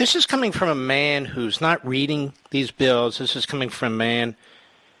this is coming from a man who's not reading these bills. This is coming from a man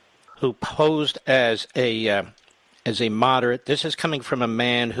who posed as a moderate. This is coming from a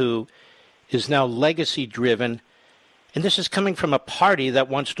man who is now legacy-driven. And this is coming from a party that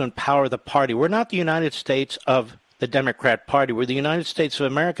wants to empower the party. We're not the United States of the Democrat Party. We're the United States of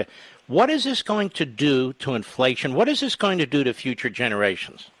America. What is this going to do to inflation? What is this going to do to future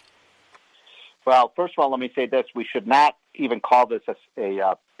generations? Well, first of all, let me say this. We should not even call this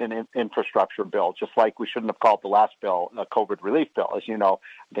an infrastructure bill, just like we shouldn't have called the last bill a COVID relief bill. As you know,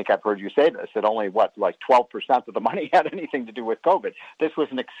 I think I've heard you say this, that only, 12% of the money had anything to do with COVID. This was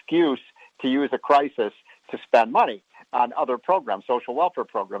an excuse to use a crisis to spend money on other programs, social welfare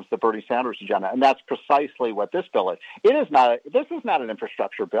programs, the Bernie Sanders agenda, and that's precisely what this bill is. This is not an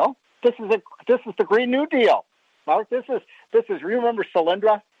infrastructure bill. This is the Green New Deal. Mark, this is. You remember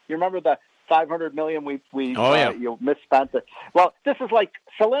Solyndra? You remember the $500 million we misspent? Well, this is like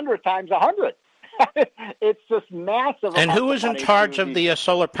Solyndra times 100. It's just massive. And who is in charge of the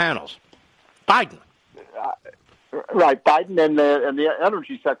solar panels? Biden. Right, Biden and the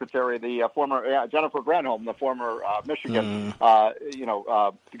energy secretary, the former Jennifer Granholm, the former Michigan,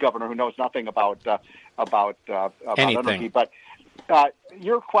 governor who knows nothing about energy. But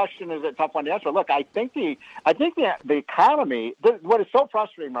your question is a tough one to answer. Look, I think the economy. What is so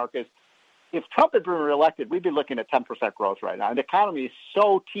frustrating, Mark, is if Trump had been reelected, we'd be looking at 10% growth right now. And the economy is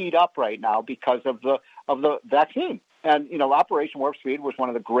so teed up right now because of the vaccine. And Operation Warp Speed was one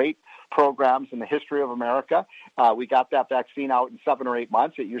of the great programs in the history of America. We got that vaccine out in 7 or 8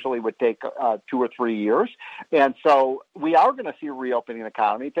 months. It usually would take 2 or 3 years. And so we are going to see a reopening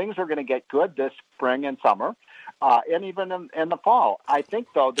economy. Things are going to get good this spring and summer, and even in the fall. I think,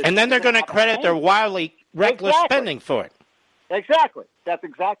 though... And then they're going to credit their wildly reckless spending for it. Exactly. That's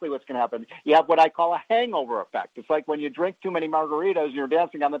exactly what's going to happen. You have what I call a hangover effect. It's like when you drink too many margaritas and you're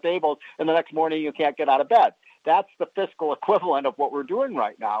dancing on the tables, and the next morning you can't get out of bed. That's the fiscal equivalent of what we're doing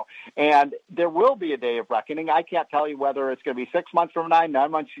right now. And there will be a day of reckoning. I can't tell you whether it's going to be 6 months from now,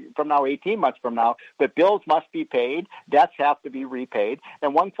 9 months from now, 18 months from now, but bills must be paid. Debts have to be repaid.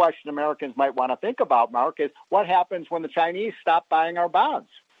 And one question Americans might want to think about, Mark, is what happens when the Chinese stop buying our bonds?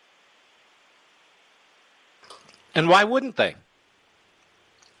 And why wouldn't they?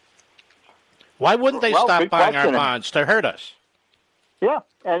 Why wouldn't they stop buying our bonds to hurt us? Yeah,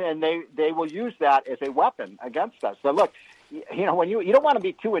 and they will use that as a weapon against us. So look, when you don't want to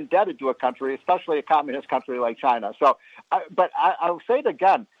be too indebted to a country, especially a communist country like China. So, but I'll say it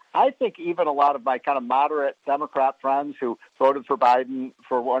again. I think even a lot of my kind of moderate Democrat friends who voted for Biden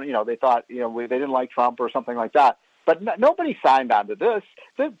for one, they thought they didn't like Trump or something like that. But nobody signed on to this.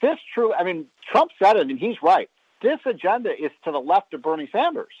 This true. I mean, Trump said it, and he's right. This agenda is to the left of Bernie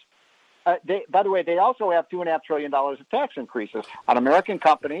Sanders. By the way, they also have $2.5 trillion of tax increases on American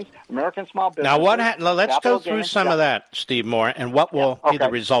companies, American small businesses. Now, let's go through some of that, Steve Moore, and what will be the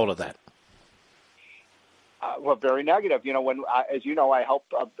result of that? Well, very negative. As you know, I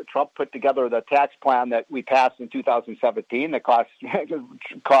helped Trump put together the tax plan that we passed in 2017 that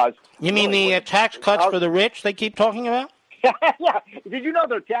caused. You mean the tax cuts for the rich they keep talking about? Yeah. Did you know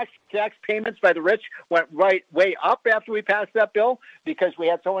the tax payments by the rich went way up after we passed that bill because we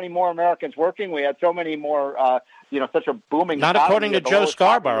had so many more Americans working? We had so many more, such a booming. Not according to Joe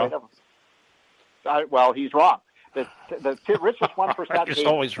Scarborough. Well, he's wrong. The richest 1%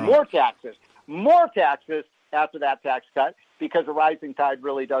 paid more taxes after that tax cut because the rising tide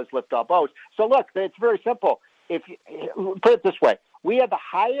really does lift all boats. So look, it's very simple. If you put it this way, we had the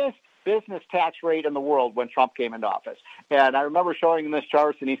highest business tax rate in the world when Trump came into office. And I remember showing him this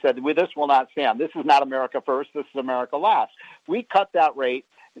chart, and he said, well, this will not stand. This is not America first. This is America last. We cut that rate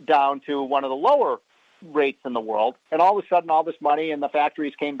down to one of the lower rates in the world, and all of a sudden all this money and the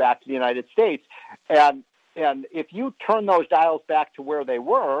factories came back to the United States. And if you turn those dials back to where they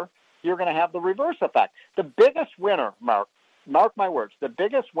were, you're going to have the reverse effect. The biggest winner, Mark my words, the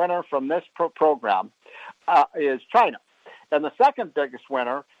biggest winner from this program is China. And the second biggest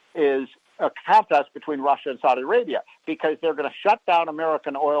winner is a contest between Russia and Saudi Arabia because they're going to shut down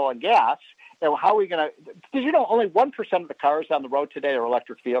American oil and gas. And how are we going to – did you know only 1% of the cars on the road today are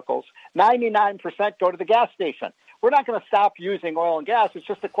electric vehicles? 99% go to the gas station. We're not going to stop using oil and gas. It's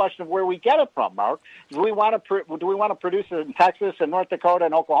just a question of where we get it from, Mark. Do we want to produce it in Texas and North Dakota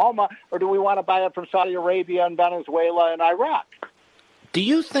and Oklahoma, or do we want to buy it from Saudi Arabia and Venezuela and Iraq? Do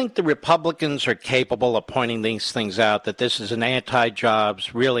you think the Republicans are capable of pointing these things out, that this is an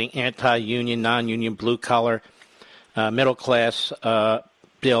anti-jobs, really anti-union, non-union, blue-collar, middle-class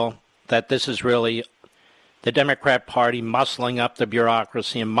bill, that this is really the Democrat Party muscling up the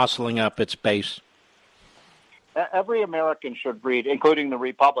bureaucracy and muscling up its base? Every American should read, including the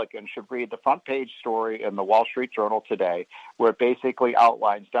Republicans, should read the front page story in the Wall Street Journal today, where it basically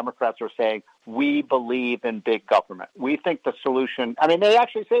outlines Democrats are saying, we believe in big government. We think the solution, I mean, they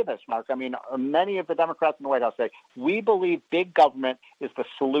actually say this, Mark. I mean, many of the Democrats in the White House say, we believe big government is the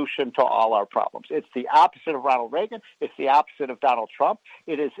solution to all our problems. It's the opposite of Ronald Reagan. It's the opposite of Donald Trump.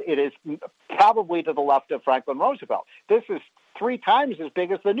 It is probably to the left of Franklin Roosevelt. This is 3 times as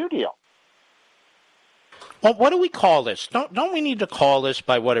big as the New Deal. Well, what do we call this? Don't we need to call this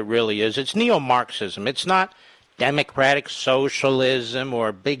by what it really is? It's neo-Marxism. It's not democratic socialism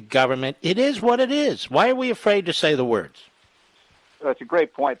or big government. It is what it is. Why are we afraid to say the words? That's a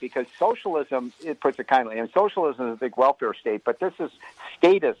great point, because socialism, it puts it kindly, and socialism is a big welfare state, but this is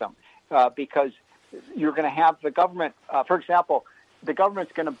statism, because you're going to have the government, for example, the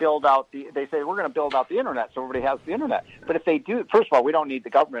government's going to build out they say we're going to build out the internet so everybody has the internet. But if they do, first of all, we don't need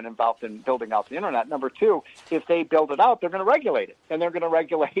the government involved in building out the internet. Number 2, if they build it out, they're going to regulate it. And they're going to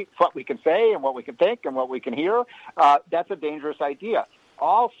regulate what we can say and what we can think and what we can hear. That's a dangerous idea.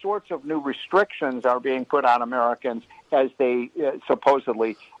 All sorts of new restrictions are being put on Americans as they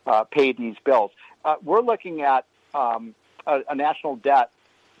supposedly pay these bills. We're looking at a national debt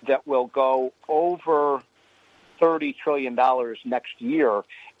that will go over $30 trillion next year.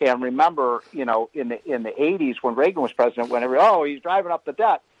 And remember, in the 80s when Reagan was president, whenever, he's driving up the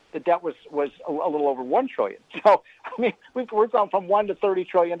debt was a little over $1 trillion. So, I mean, we're going from $1 to $30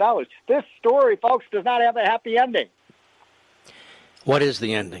 trillion. This story, folks, does not have a happy ending. What is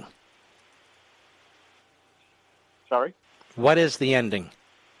the ending? Sorry? What is the ending?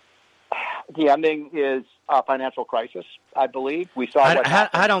 The ending is a financial crisis, I believe. We saw.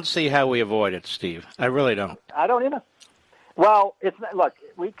 I don't see how we avoid it, Steve. I really don't. I don't either. Well, look.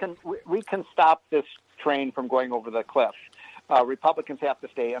 We can stop this train from going over the cliff. Republicans have to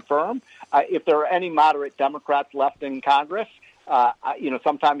stay firm. If there are any moderate Democrats left in Congress,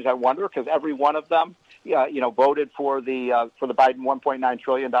 sometimes I wonder, because every one of them, voted for the Biden $1.9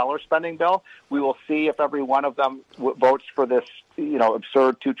 trillion spending bill. We will see if every one of them votes for this,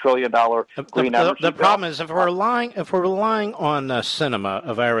 absurd $2 trillion green energy bill. The problem is if we're relying on Sinema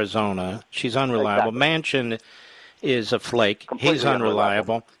of Arizona, she's unreliable. Exactly. Manchin is a flake. Completely He's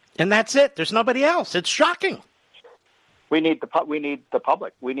unreliable. And that's it. There's nobody else. It's shocking. We need the public.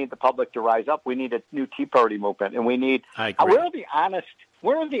 We need the public to rise up. We need a new Tea Party movement, and we need. I agree. Where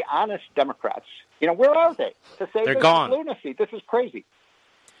are the honest Democrats? Where are they to say They're this gone. is lunacy? This is crazy.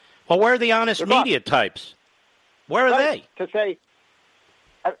 Well, where are the honest media types? Where are they? To say,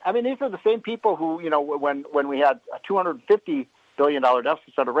 I mean, these are the same people who, when we had a $250 billion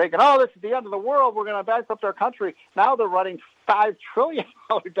deficit under Reagan, this is the end of the world, we're going to bankrupt our country. Now they're running $5 trillion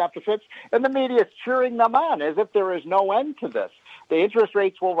deficits, and the media is cheering them on as if there is no end to this. The interest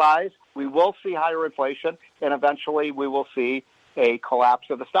rates will rise, we will see higher inflation, and eventually we will see a collapse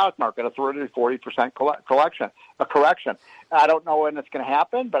of the stock market, a 30-40% correction. I don't know when it's going to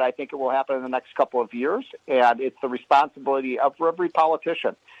happen, but I think it will happen in the next couple of years, and it's the responsibility of every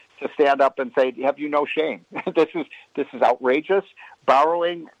politician to stand up and say, have you no shame? This is outrageous.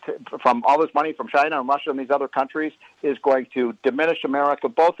 Borrowing from all this money from China and Russia and these other countries is going to diminish America,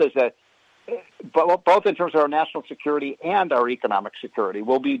 both in terms of our national security and our economic security.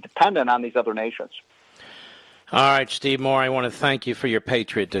 We'll be dependent on these other nations. All right, Steve Moore, I want to thank you for your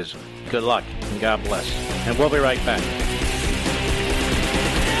patriotism. Good luck, and God bless. And we'll be right back.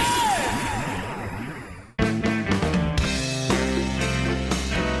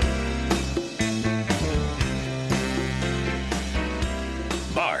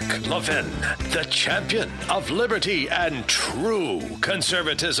 Mark Levin, the champion of liberty and true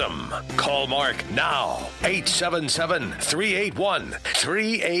conservatism. Call Mark now,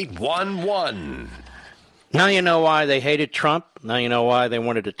 877-381-3811. Now you know why they hated Trump. Now you know why they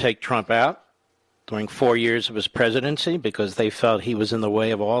wanted to take Trump out during 4 years of his presidency, because they felt he was in the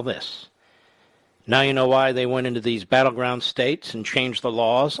way of all this. Now you know why they went into these battleground states and changed the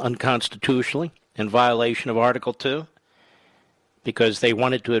laws unconstitutionally in violation of Article 2, because they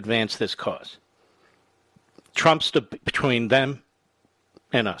wanted to advance this cause. Trump stood between them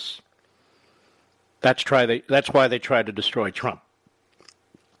and us. That's why they tried to destroy Trump.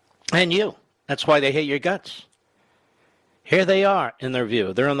 And you. That's why they hate your guts. Here they are, in their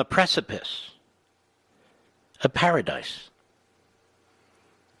view. They're on the precipice of paradise.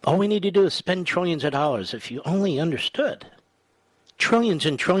 All we need to do is spend trillions of dollars. If you only understood trillions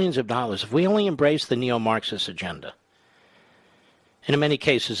and trillions of dollars if we only embrace the neo-Marxist agenda. And in many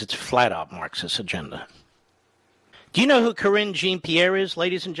cases, it's flat-out Marxist agenda. Do you know who Karine Jean-Pierre is,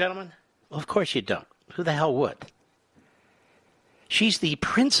 ladies and gentlemen? Well, of course you don't. Who the hell would? She's the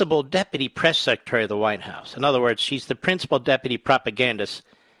principal deputy press secretary of the White House. In other words, she's the principal deputy propagandist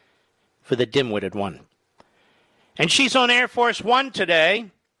for the dim-witted one. And she's on Air Force One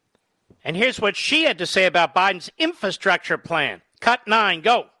today. And here's what she had to say about Biden's infrastructure plan. Cut 9,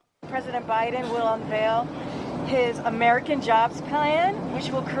 go. President Biden will unveil his American Jobs Plan, which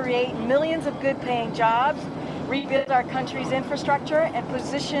will create millions of good-paying jobs, rebuild our country's infrastructure, and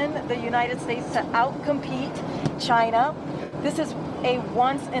position the United States to outcompete China. This is a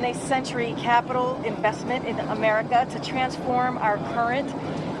once-in-a-century capital investment in America to transform our current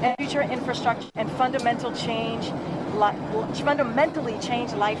and future infrastructure and fundamentally change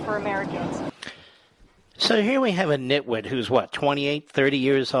life for Americans. So here we have a nitwit who's, 28, 30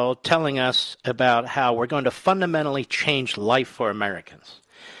 years old, telling us about how we're going to fundamentally change life for Americans.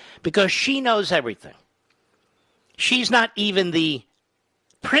 Because she knows everything. She's not even the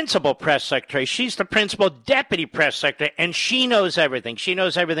principal press secretary. She's the principal deputy press secretary, and she knows everything. She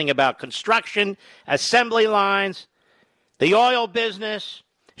knows everything about construction, assembly lines, the oil business.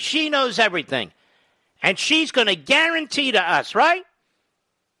 She knows everything. And she's going to guarantee to us, right?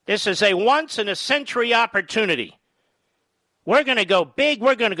 This is a once-in-a-century opportunity. We're going to go big.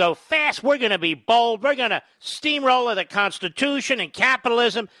 We're going to go fast. We're going to be bold. We're going to steamroller the Constitution and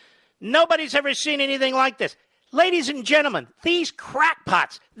capitalism. Nobody's ever seen anything like this. Ladies and gentlemen, these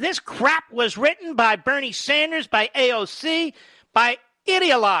crackpots, this crap was written by Bernie Sanders, by AOC, by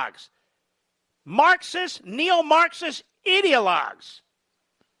ideologues. Marxist, neo-Marxist ideologues.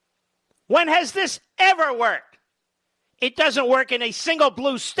 When has this ever worked? It doesn't work in a single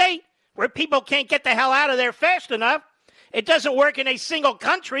blue state where people can't get the hell out of there fast enough. It doesn't work in a single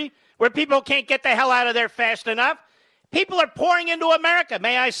country where people can't get the hell out of there fast enough. People are pouring into America,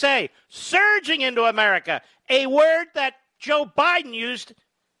 may I say, surging into America, a word that Joe Biden used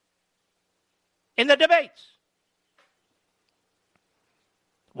in the debates.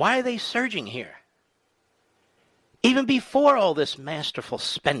 Why are they surging here? Even before all this masterful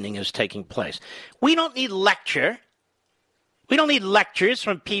spending is taking place. We don't need lecture. We don't need lectures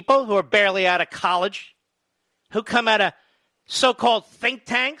from people who are barely out of college, who come out of so-called think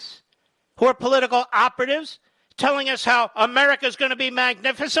tanks, who are political operatives, telling us how America's going to be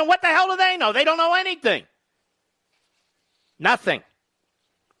magnificent. What the hell do they know? They don't know anything. Nothing.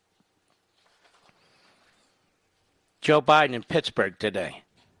 Joe Biden in Pittsburgh today.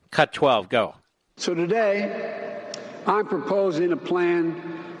 Cut 12, go. So today, I'm proposing a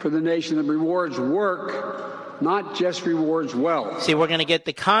plan for the nation that rewards work, not just rewards wealth. See, we're going to get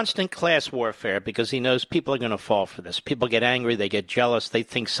the constant class warfare because he knows people are going to fall for this. People get angry. They get jealous. They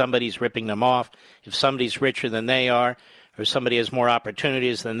think somebody's ripping them off. If somebody's richer than they are or somebody has more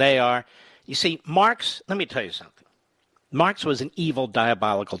opportunities than they are. You see, Marx, let me tell you something. Marx was an evil,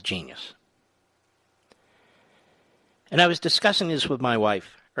 diabolical genius. And I was discussing this with my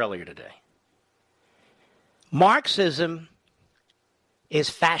wife earlier today. Marxism is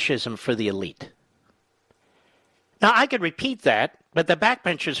fascism for the elite. Now, I could repeat that, but the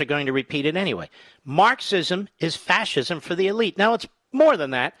backbenchers are going to repeat it anyway. Marxism is fascism for the elite. Now, it's more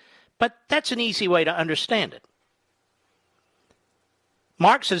than that, but that's an easy way to understand it.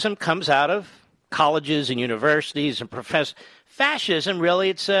 Marxism comes out of colleges and universities and professors. Fascism, really,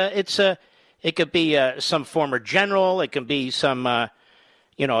 it could be some former general. It can be some, a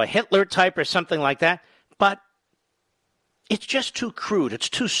Hitler type or something like that. But it's just too crude. It's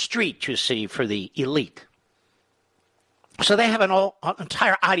too street, you see, for the elite. So they have an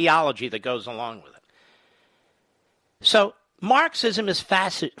entire ideology that goes along with it. So Marxism is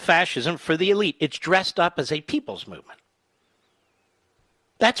fascism for the elite. It's dressed up as a people's movement.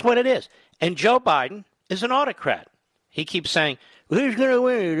 That's what it is. And Joe Biden is an autocrat. He keeps saying, who's going to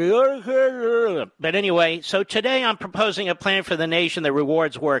win? The autocrat. But anyway, so today I'm proposing a plan for the nation that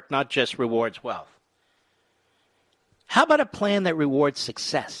rewards work, not just rewards wealth. How about a plan that rewards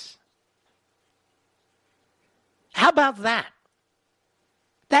success? How about that?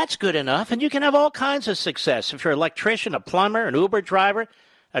 That's good enough, and you can have all kinds of success. If you're an electrician, a plumber, an Uber driver,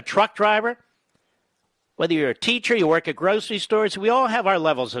 a truck driver, whether you're a teacher, you work at grocery stores, we all have our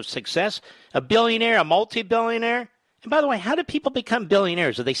levels of success. A billionaire, a multi-billionaire. And by the way, how do people become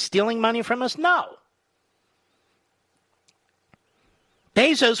billionaires? Are they stealing money from us? No.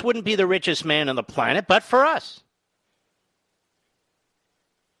 Bezos wouldn't be the richest man on the planet, but for us.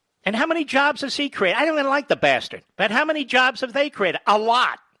 And how many jobs has he created? I don't even like the bastard, but how many jobs have they created? A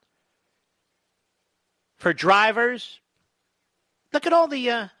lot. For drivers, Look at all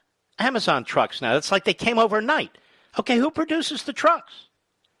the Amazon trucks now. It's like they came overnight. Okay, who produces the trucks?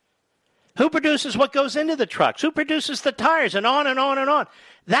 Who produces what goes into the trucks? Who produces the tires? And on and on and on.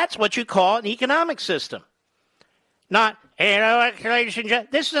 That's what you call an economic system. Not,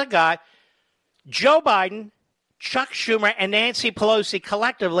 this is a guy, Joe Biden, Chuck Schumer, and Nancy Pelosi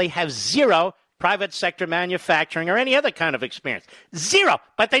collectively have zero private sector manufacturing or any other kind of experience. Zero.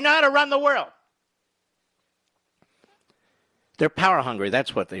 But they know how to run the world. They're power hungry.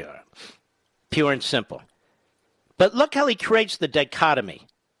 That's what they are. Pure and simple. But look how he creates the dichotomy.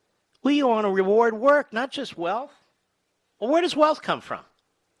 We want to reward work, not just wealth. Well, where does wealth come from?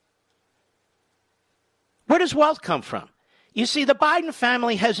 Where does wealth come from? You see, the Biden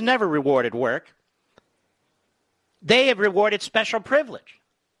family has never rewarded work. They have rewarded special privilege.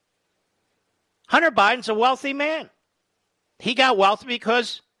 Hunter Biden's a wealthy man. He got wealthy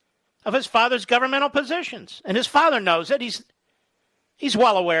because of his father's governmental positions. And his father knows it. He's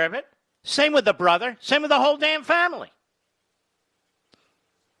well aware of it. Same with the brother. Same with the whole damn family.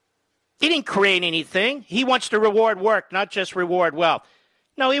 He didn't create anything. He wants to reward work, not just reward wealth.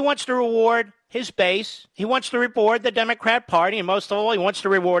 No, he wants to reward his base. He wants to reward the Democrat Party. And most of all, he wants to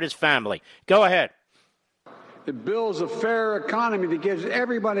reward his family. Go ahead. It builds a fair economy that gives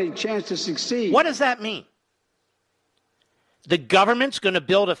everybody a chance to succeed. What does that mean? The government's going to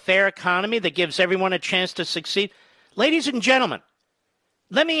build a fair economy that gives everyone a chance to succeed? Ladies and gentlemen,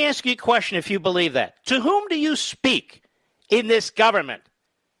 let me ask you a question if you believe that. To whom do you speak in this government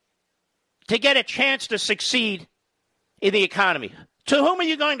to get a chance to succeed in the economy? To whom are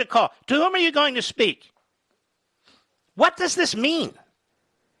you going to call? To whom are you going to speak? What does this mean?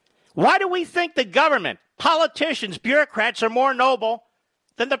 Why do we think the government, politicians, bureaucrats are more noble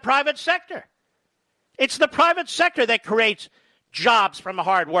than the private sector? It's the private sector that creates jobs from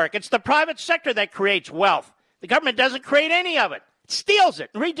hard work. It's the private sector that creates wealth. The government doesn't create any of it. It steals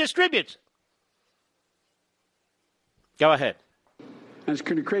it and redistributes it. Go ahead. And it's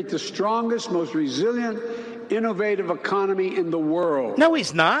going to create the strongest, most resilient, innovative economy in the world. No,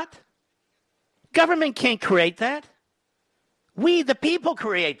 he's not. Government can't create that. We, the people,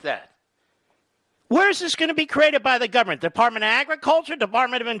 create that. Where is this going to be created by the government? Department of Agriculture,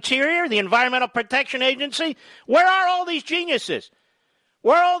 Department of Interior, the Environmental Protection Agency? Where are all these geniuses?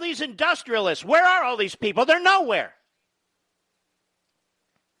 Where are all these industrialists? Where are all these people? They're nowhere.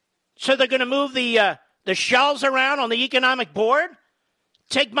 So they're going to move the shells around on the economic board?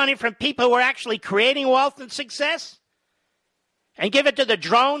 Take money from people who are actually creating wealth and success? And give it to the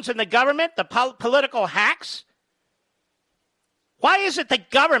drones in the government, the political hacks? Why is it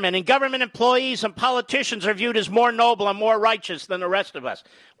that government and government employees and politicians are viewed as more noble and more righteous than the rest of us,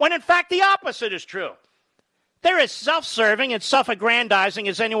 when in fact the opposite is true? They're as self-serving and self-aggrandizing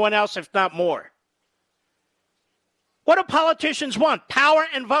as anyone else, if not more. What do politicians want? Power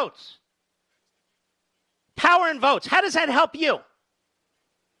and votes. Power and votes. How does that help you?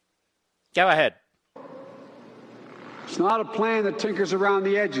 Go ahead. It's not a plan that tinkers around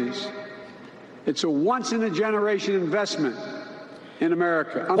the edges. It's a once-in-a-generation investment in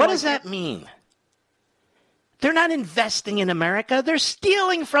America. What does that mean? They're not investing in America. They're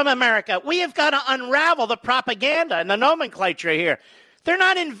stealing from America. We have got to unravel the propaganda and the nomenclature here. They're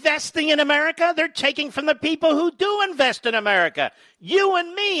not investing in America. They're taking from the people who do invest in America. You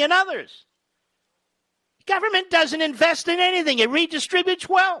and me and others. Government doesn't invest in anything. It redistributes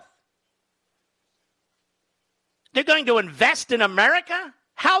wealth. They're going to invest in America?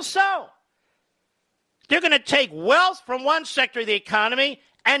 How so? They're going to take wealth from one sector of the economy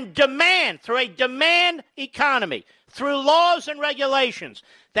and demand, through a demand economy, through laws and regulations,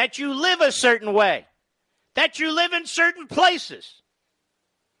 that you live a certain way, that you live in certain places.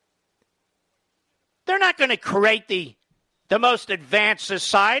 They're not going to create the most advanced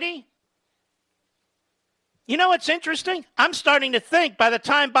society. You know what's interesting? I'm starting to think by the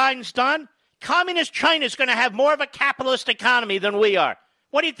time Biden's done, communist China is going to have more of a capitalist economy than we are.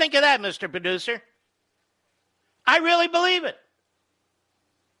 What do you think of that, Mr. Producer? I really believe it.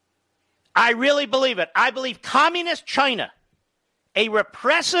 I really believe it. I believe communist China, a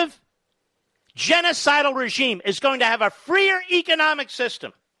repressive, genocidal regime, is going to have a freer economic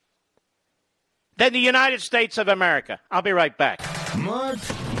system than the United States of America. I'll be right back. Mark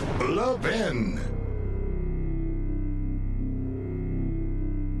Levin.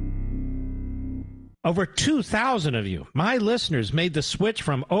 Over 2,000 of you, my listeners, made the switch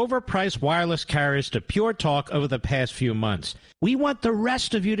from overpriced wireless carriers to Pure Talk over the past few months. We want the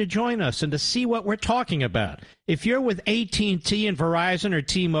rest of you to join us and to see what we're talking about. If you're with AT&T and Verizon or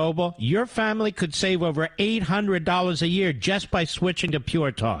T-Mobile, your family could save over $800 a year just by switching to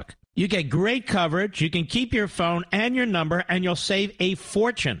Pure Talk. You get great coverage, you can keep your phone and your number, and you'll save a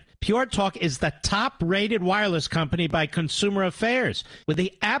fortune. Pure Talk is the top-rated wireless company by Consumer Affairs with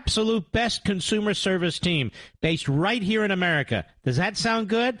the absolute best consumer service team based right here in America. Does that sound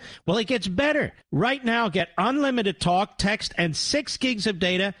good? Well, it gets better. Right now, get unlimited talk, text, and 6 gigs of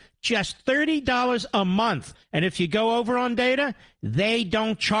data, just $30 a month. And if you go over on data, they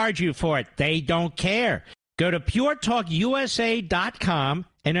don't charge you for it. They don't care. Go to puretalkusa.com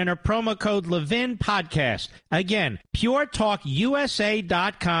and enter promo code Levin Podcast. Again,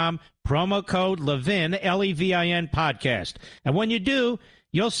 puretalkusa.com, promo code Levin, Levin Podcast. And when you do,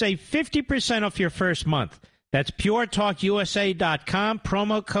 you'll save 50% off your first month. That's puretalkusa.com,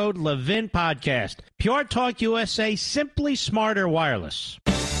 promo code Levin Podcast. Pure Talk USA, simply smarter wireless.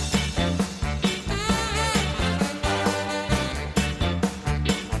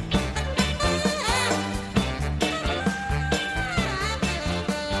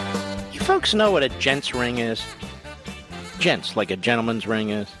 Folks know what a gent's ring is? Gents, like a gentleman's ring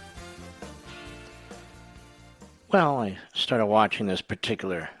is? Well, I started watching this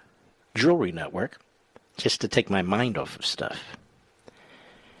particular jewelry network just to take my mind off of stuff.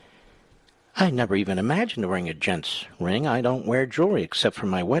 I never even imagined wearing a gent's ring. I don't wear jewelry except for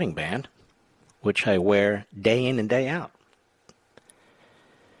my wedding band, which I wear day in and day out.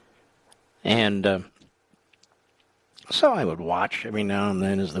 And so I would watch every now and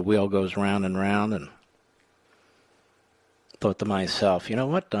then as the wheel goes round and round, and thought to myself, you know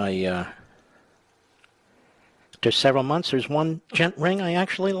what, after several months, there's one gent ring I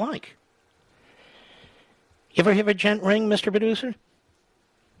actually like. You ever hear of a gent ring, Mr. Producer?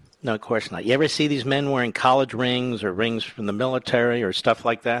 No, of course not. You ever see these men wearing college rings or rings from the military or stuff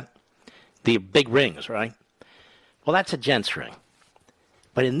like that? The big rings, right? Well, that's a gent's ring.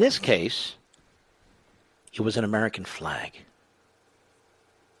 But in this case, it was an American flag.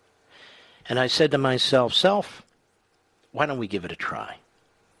 And I said to myself, Self, why don't we give it a try?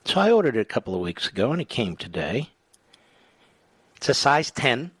 So I ordered it a couple of weeks ago, and it came today. It's a size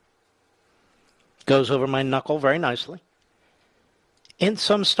 10. Goes over my knuckle very nicely. And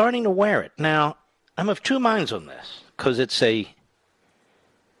so I'm starting to wear it. Now, I'm of two minds on this, because it's a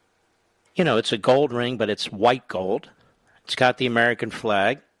gold ring, but it's white gold. It's got the American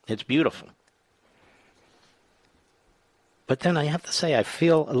flag. It's beautiful. But then I have to say I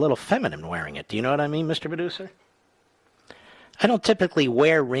feel a little feminine wearing it. Do you know what I mean, Mr. Producer? I don't typically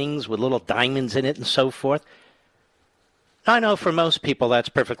wear rings with little diamonds in it and so forth. I know for most people that's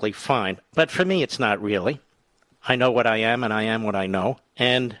perfectly fine, but for me it's not really. I know what I am, and I am what I know,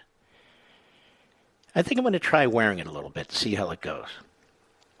 and I think I'm going to try wearing it a little bit to see how it goes.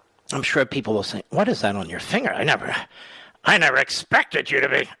 I'm sure people will say, what is that on your finger? I never expected you to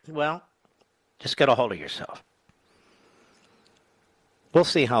be. Well, just get a hold of yourself. We'll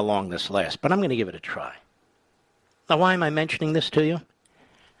see how long this lasts, but I'm going to give it a try. Now, why am I mentioning this to you?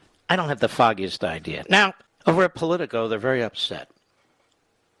 I don't have the foggiest idea. Now, over at Politico, they're very upset.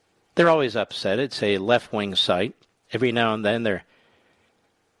 They're always upset. It's a left-wing site. Every now and then the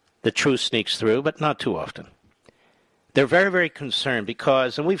truth sneaks through, but not too often. They're very, very concerned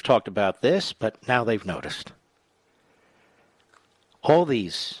because, and we've talked about this, but now they've noticed. All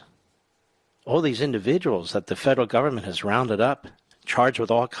these individuals that the federal government has rounded up, charged with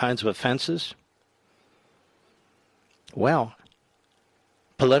all kinds of offenses. Well,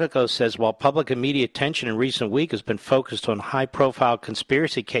 Politico says while public and media attention in recent weeks has been focused on high-profile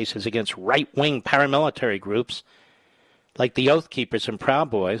conspiracy cases against right-wing paramilitary groups like the Oath Keepers and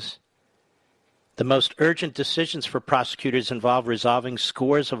Proud Boys, the most urgent decisions for prosecutors involve resolving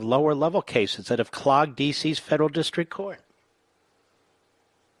scores of lower-level cases that have clogged D.C.'s federal district court.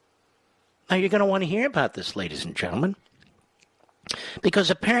 Now, you're going to want to hear about this, ladies and gentlemen, because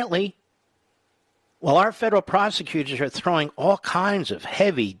apparently, while our federal prosecutors are throwing all kinds of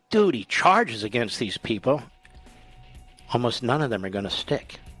heavy-duty charges against these people, almost none of them are going to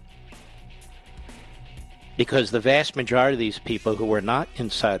stick. Because the vast majority of these people who were not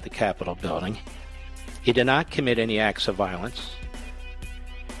inside the Capitol building, he did not commit any acts of violence.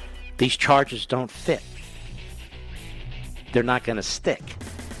 These charges don't fit. They're not going to stick.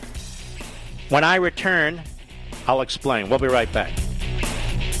 When I return, I'll explain. We'll be right back.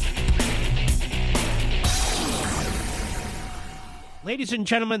 Ladies and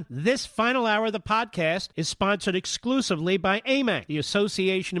gentlemen, this final hour of the podcast is sponsored exclusively by AMAC, the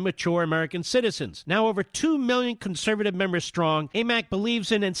Association of Mature American Citizens. Now over 2 million conservative members strong, AMAC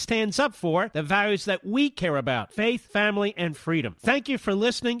believes in and stands up for the values that we care about: faith, family, and freedom. Thank you for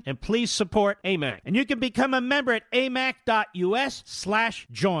listening, and please support AMAC. And you can become a member at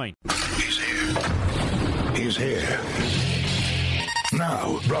amac.us/join. He's here.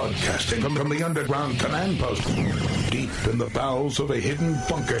 Now, broadcasting from the underground command post, deep in the bowels of a hidden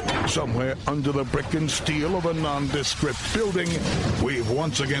bunker, somewhere under the brick and steel of a nondescript building, we've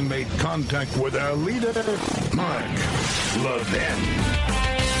once again made contact with our leader, Mark Levin.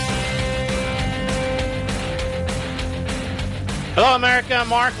 Hello, America.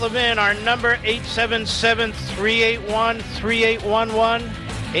 Mark Levin. Our number, 877-381-3811.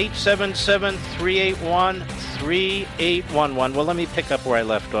 877-381-3811. Well, let me pick up where I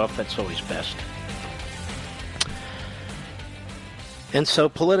left off. That's always best. And so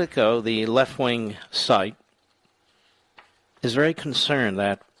Politico, the left-wing site, is very concerned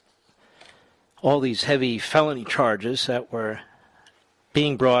that all these heavy felony charges that were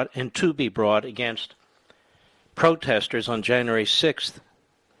being brought and to be brought against protesters on January 6th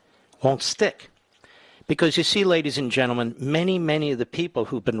won't stick. Because you see, ladies and gentlemen, many of the people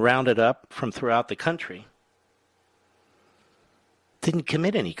who've been rounded up from throughout the country didn't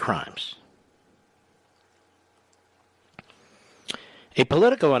commit any crimes. A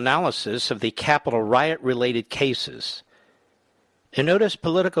Politico analysis of the Capitol riot-related cases, and notice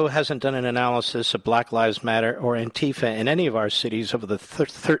Politico hasn't done an analysis of Black Lives Matter or Antifa in any of our cities over the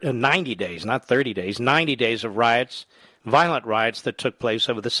 90 days, not 30 days, 90 days of riots, violent riots that took place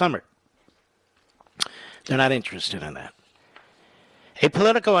over the summer. They're not interested in that. A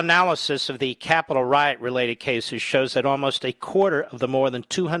Politico analysis of the Capitol riot-related cases shows that almost a quarter of the more than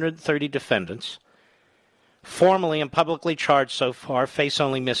 230 defendants, formally and publicly charged so far, face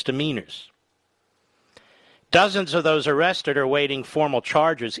only misdemeanors. Dozens of those arrested are awaiting formal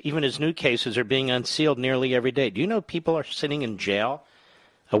charges, even as new cases are being unsealed nearly every day. Do you know people are sitting in jail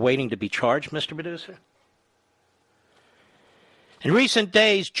awaiting to be charged, Mr. Producer? In recent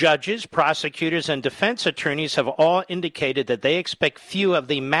days, judges, prosecutors, and defense attorneys have all indicated that they expect few of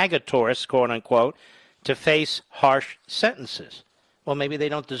the MAGA tourists, quote-unquote, to face harsh sentences. Well, maybe they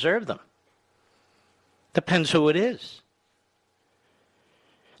don't deserve them. Depends who it is.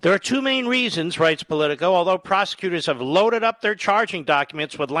 There are two main reasons, writes Politico, although prosecutors have loaded up their charging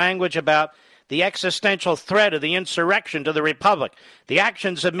documents with language about the existential threat of the insurrection to the Republic. The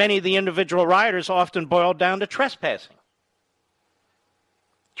actions of many of the individual rioters often boiled down to trespassing.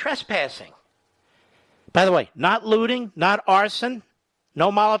 Trespassing. By the way, not looting, not arson,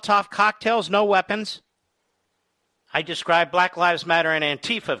 no Molotov cocktails, no weapons. I describe Black Lives Matter and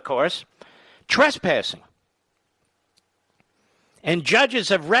Antifa, of course. Trespassing. And judges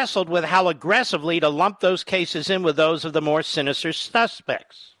have wrestled with how aggressively to lump those cases in with those of the more sinister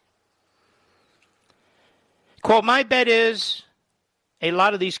suspects. Quote, my bet is a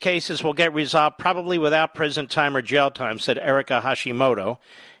lot of these cases will get resolved probably without prison time or jail time, said Erica Hashimoto,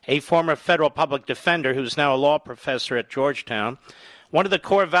 a former federal public defender who's now a law professor at Georgetown. One of the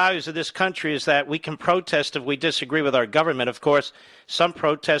core values of this country is that we can protest if we disagree with our government. Of course, some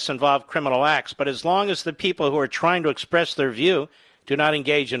protests involve criminal acts, but as long as the people who are trying to express their view do not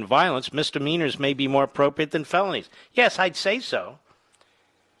engage in violence, misdemeanors may be more appropriate than felonies. Yes, I'd say so.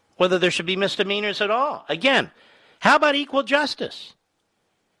 Whether there should be misdemeanors at all. Again, how about equal justice?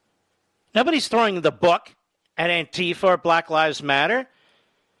 Nobody's throwing the book at Antifa or Black Lives Matter.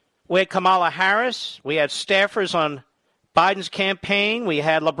 We had Kamala Harris. We had staffers on Biden's campaign. We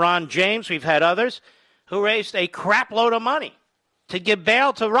had LeBron James. We've had others who raised a crap load of money to give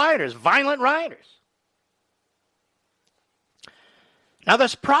bail to rioters, violent rioters. Now,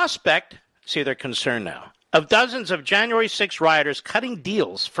 this prospect, see their concern now, of dozens of January 6 rioters cutting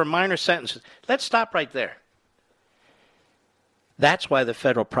deals for minor sentences. Let's stop right there. That's why the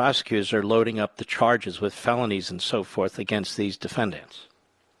federal prosecutors are loading up the charges with felonies and so forth against these defendants.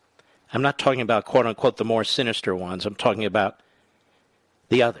 I'm not talking about, quote-unquote, the more sinister ones. I'm talking about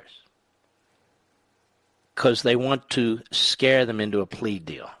the others. Because they want to scare them into a plea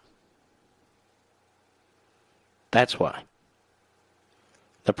deal. That's why.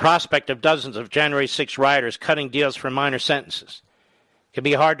 The prospect of dozens of January 6 rioters cutting deals for minor sentences can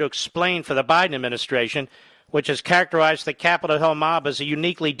be hard to explain for the Biden administration, which has characterized the Capitol Hill mob as a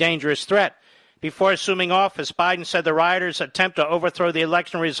uniquely dangerous threat. Before assuming office, Biden said the rioters attempt to overthrow the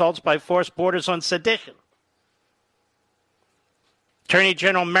election results by forced borders on sedition. Attorney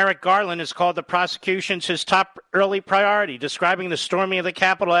General Merrick Garland has called the prosecutions his top early priority, describing the storming of the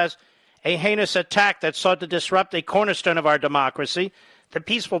Capitol as a heinous attack that sought to disrupt a cornerstone of our democracy, the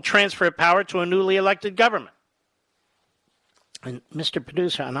peaceful transfer of power to a newly elected government. And Mr.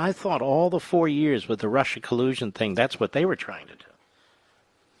 Producer, and I thought all the 4 years with the Russia collusion thing, that's what they were trying to do.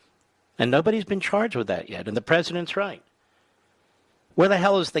 And nobody's been charged with that yet, and the president's right. Where the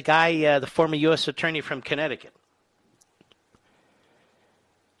hell is the guy, the former U.S. attorney from Connecticut?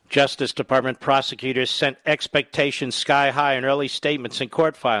 Justice Department prosecutors sent expectations sky high in early statements in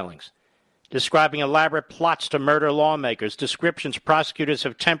court filings, describing elaborate plots to murder lawmakers, descriptions prosecutors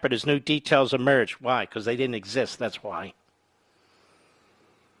have tempered as new details emerge. Why? Because they didn't exist, that's why.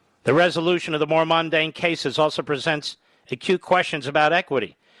 The resolution of the more mundane cases also presents acute questions about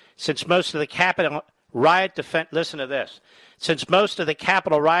equity, since most of the Capitol riot listen to this, since most of the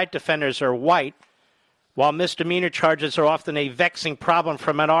Capitol riot defenders are white, while misdemeanor charges are often a vexing problem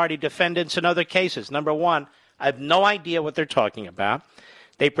for minority defendants in other cases. Number one, I have no idea what they're talking about.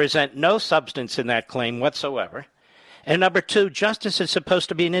 They present no substance in that claim whatsoever. And number two, justice is supposed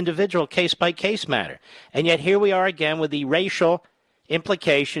to be an individual case-by-case matter. And yet here we are again with the racial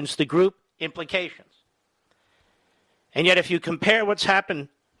implications, the group implications. And yet if you compare what's happened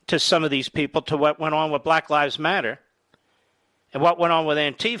to some of these people to what went on with Black Lives Matter and what went on with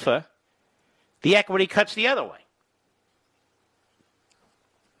Antifa, the equity cuts the other way.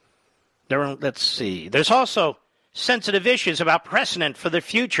 Let's see. There's also sensitive issues about precedent for the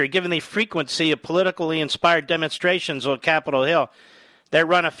future, given the frequency of politically inspired demonstrations on Capitol Hill that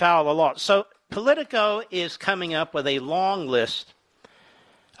run afoul of the law. So Politico is coming up with a long list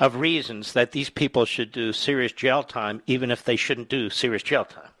of reasons that these people should do serious jail time, even if they shouldn't do serious jail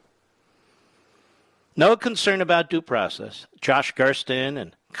time. No concern about due process. Josh Gersten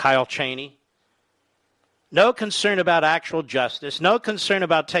and Kyle Cheney. No concern about actual justice. No concern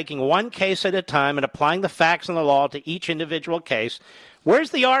about taking one case at a time and applying the facts and the law to each individual case.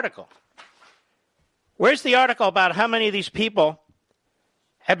 Where's the article? Where's the article about how many of these people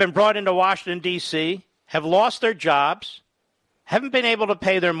have been brought into Washington, D.C., have lost their jobs, haven't been able to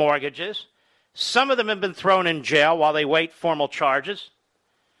pay their mortgages? Some of them have been thrown in jail while they wait formal charges.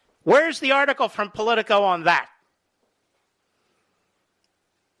 Where's the article from Politico on that?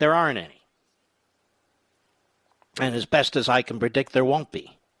 There aren't any. And as best as I can predict, there won't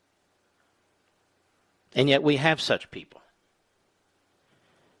be. And yet we have such people.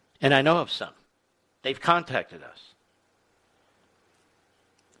 And I know of some. They've contacted us.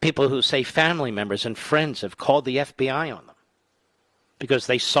 People who say family members and friends have called the FBI on them because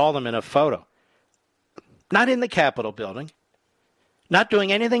they saw them in a photo. Not in the Capitol building, not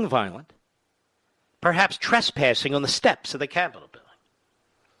doing anything violent, perhaps trespassing on the steps of the Capitol building.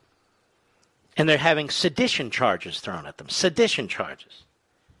 And they're having sedition charges thrown at them. Sedition charges.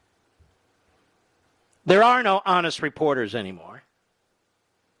 There are no honest reporters anymore.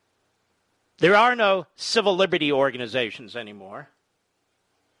 There are no civil liberty organizations anymore.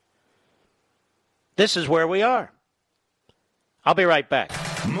 This is where we are. I'll be right back.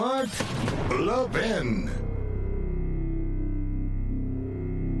 Mark Levin.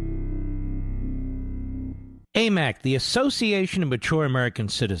 AMAC, the Association of Mature American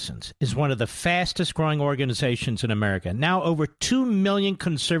Citizens, is one of the fastest growing organizations in America. Now over 2 million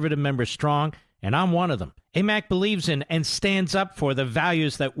conservative members strong, and I'm one of them. AMAC believes in and stands up for the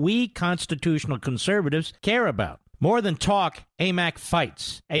values that we constitutional conservatives care about. More than talk, AMAC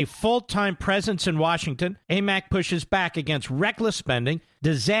fights. A full-time presence in Washington, AMAC pushes back against reckless spending,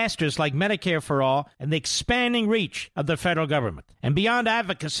 disasters like Medicare for All, and the expanding reach of the federal government. And beyond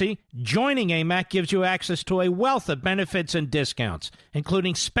advocacy, joining AMAC gives you access to a wealth of benefits and discounts,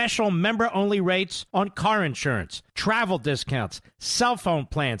 including special member-only rates on car insurance, travel discounts, cell phone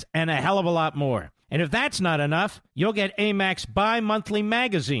plans, and a hell of a lot more. And if that's not enough, you'll get AMAC's bi-monthly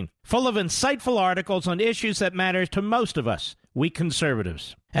magazine, full of insightful articles on issues that matter to most of us, we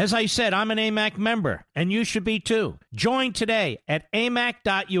conservatives. As I said, I'm an AMAC member, and you should be too. Join today at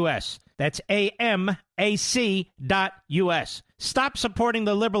amac.us. That's AMAC.us. Stop supporting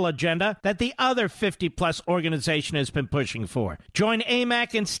the liberal agenda that the other 50-plus organization has been pushing for. Join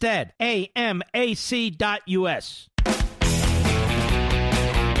AMAC instead. AMAC.us.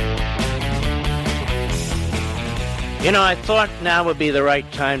 You know, I thought now would be the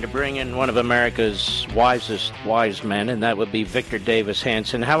right time to bring in one of America's wisest wise men, and that would be Victor Davis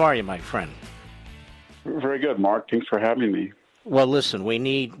Hanson. How are you, my friend? Very good, Mark. Thanks for having me. Well, listen, we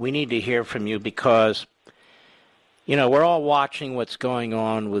need to hear from you because, you know, we're all watching what's going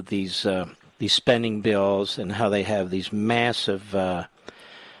on with these spending bills and how they have these massive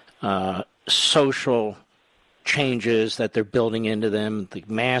social changes that they're building into them, the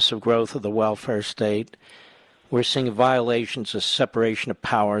massive growth of the welfare state. We're seeing violations of separation of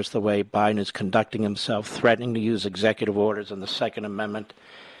powers, the way Biden is conducting himself, threatening to use executive orders on the Second Amendment.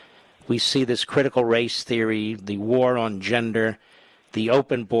 We see this critical race theory, the war on gender, the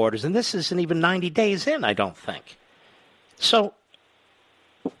open borders, and this isn't even 90 days in, I don't think. So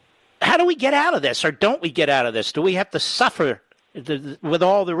how do we get out of this, or don't we get out of this? Do we have to suffer with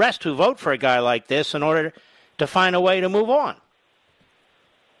all the rest who vote for a guy like this in order to find a way to move on?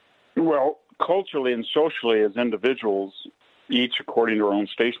 Well, culturally and socially as individuals, each according to our own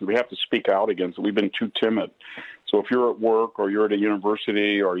station, we have to speak out against it. We've been too timid. So if you're at work or you're at a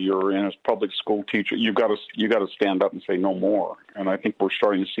university or you're in a public school teacher, you got to stand up and say no more. And I think we're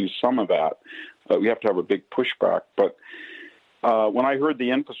starting to see some of that. We have to have a big pushback. But when I heard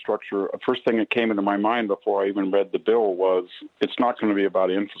the infrastructure, the first thing that came into my mind before I even read the bill was it's not going to be about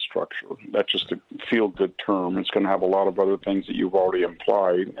infrastructure. That's just a feel-good term. It's going to have a lot of other things that you've already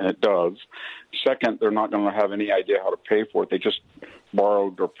implied, and it does. Second, they're not going to have any idea how to pay for it. They just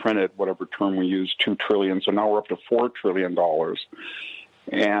borrowed or printed, whatever term we use, $2 trillion. So now we're up to $4 trillion.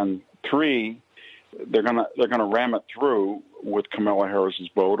 And three, they're gonna ram it through with Kamala Harris's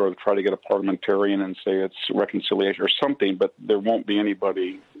vote, or try to get a parliamentarian and say it's reconciliation or something. But there won't be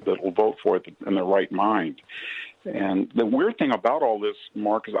anybody that will vote for it in their right mind. And the weird thing about all this,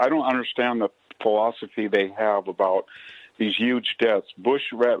 Mark, is I don't understand the philosophy they have about these huge debts. Bush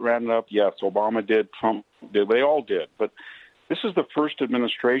ran it up, yes. Obama did. Trump did. They all did. But this is the first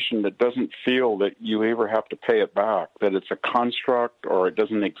administration that doesn't feel that you ever have to pay it back, that it's a construct or it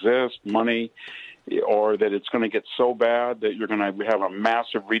doesn't exist, money, or that it's going to get so bad that you're going to have a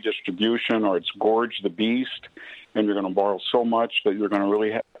massive redistribution, or it's gorge the beast and you're going to borrow so much that you're going to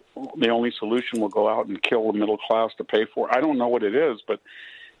really have, the only solution will go out and kill the middle class to pay for it. I don't know what it is, but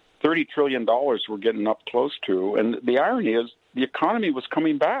 $30 trillion we're getting up close to. And the irony is the economy was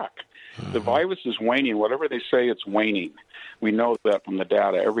coming back. The virus is waning. Whatever they say, it's waning. We know that from the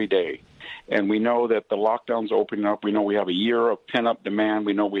data every day. And we know that the lockdown's opening up. We know we have a year of pent-up demand.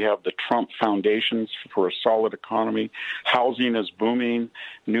 We know we have the Trump foundations for a solid economy. Housing is booming,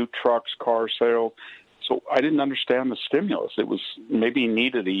 new trucks, car sales. So I didn't understand the stimulus. It was maybe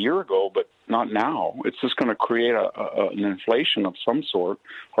needed a year ago, but not now. It's just going to create an inflation of some sort,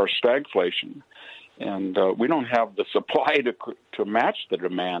 or stagflation. And we don't have the supply to match the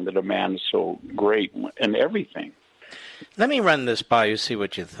demand. The demand is so great in everything. Let me run this by you, see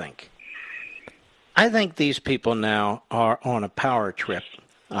what you think. I think these people now are on a power trip.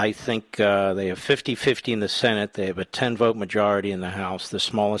 I think they have 50-50 in the Senate. They have a 10-vote majority in the House, the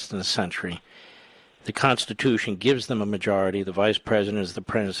smallest in the century. The Constitution gives them a majority. The vice president is the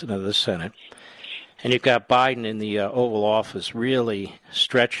president of the Senate. And you've got Biden in the Oval Office really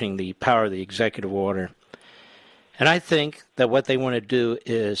stretching the power of the executive order. And I think that what they want to do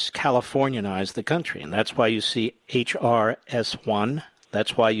is Californianize the country. And that's why you see H.R. S-1.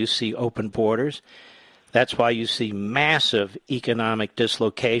 That's why you see open borders. That's why you see massive economic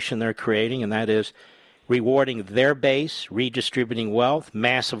dislocation they're creating, and that is rewarding their base, redistributing wealth,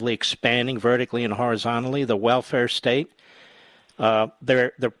 massively expanding vertically and horizontally the welfare state.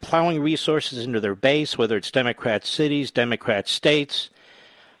 They're plowing resources into their base, whether it's Democrat cities, Democrat states,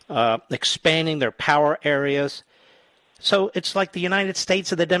 expanding their power areas. So it's like the United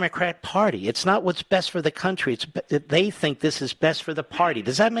States of the Democrat Party. It's not what's best for the country. They think this is best for the party.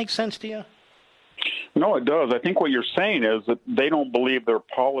 Does that make sense to you? No, it does. I think what you're saying is that they don't believe their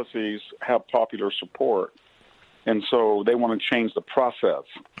policies have popular support. And so they want to change the process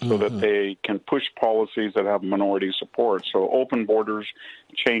so that they can push policies that have minority support. So open borders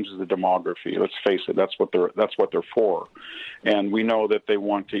changes the demography. Let's face it, that's what they're for. And we know that they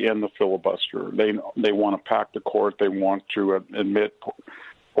want to end the filibuster. They want to pack the court. They want to admit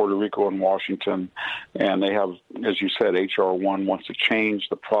Puerto Rico and Washington. And they have, as you said, H.R. 1 wants to change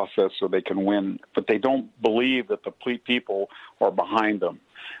the process so they can win. But they don't believe that the people are behind them.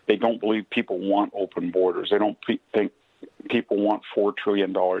 They don't believe people want open borders. They don't think people want $4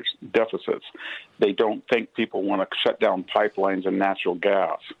 trillion deficits. They don't think people want to shut down pipelines and natural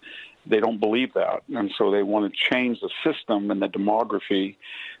gas. They don't believe that. And so they want to change the system and the demography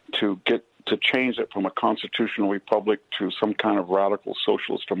to change it from a constitutional republic to some kind of radical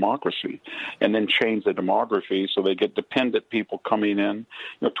socialist democracy, and then change the demography so they get dependent people coming in.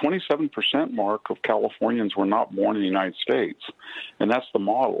 27%, Mark, of Californians were not born in the United States, and that's the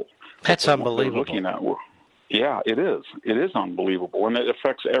model. That's unbelievable. Looking at. Yeah, it is. It is unbelievable, and it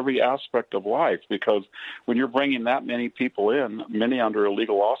affects every aspect of life, because when you're bringing that many people in, many under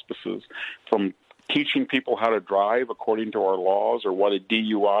illegal auspices, from teaching people how to drive according to our laws, or what a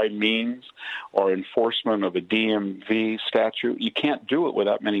DUI means, or enforcement of a DMV statute. You can't do it with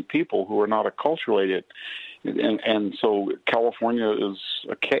that many people who are not acculturated. And so California is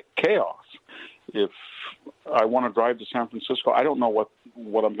a chaos. If I want to drive to San Francisco, I don't know what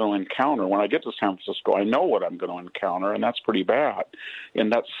I'm going to encounter. When I get to San Francisco, I know what I'm going to encounter, and that's pretty bad. In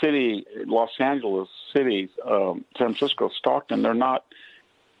that city, Los Angeles City, San Francisco, Stockton, they're not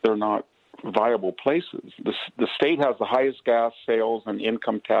viable places. The state has the highest gas sales and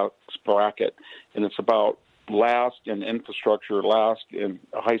income tax bracket, and it's about last in infrastructure, last in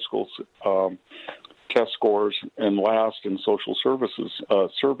high school test scores, and last in social services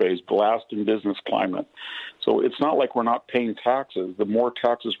surveys, last in business climate. So it's not like we're not paying taxes. The more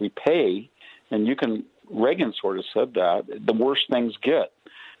taxes we pay, and Reagan sort of said that, the worse things get,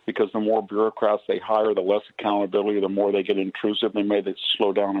 because the more bureaucrats they hire, the less accountability, the more they get intrusive, they may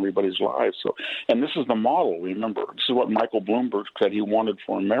slow down everybody's lives. So, and this is the model, remember. This is what Michael Bloomberg said he wanted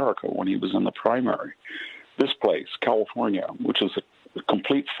for America when he was in the primary. This place, California, which is a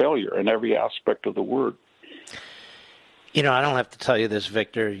complete failure in every aspect of the word. You know, I don't have to tell you this,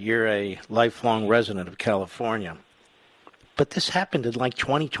 Victor. You're a lifelong resident of California. But this happened in like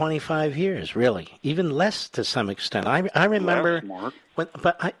 20, 25 years, really. Even less to some extent. I remember... Less, Mark.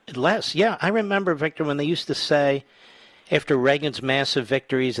 I remember, Victor, when they used to say, after Reagan's massive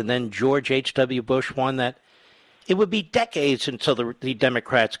victories and then George H.W. Bush won, that it would be decades until the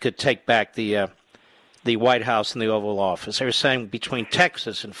Democrats could take back the White House and the Oval Office. They were saying between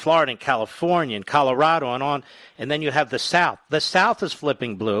Texas and Florida and California and Colorado and on, and then you have the South. The South is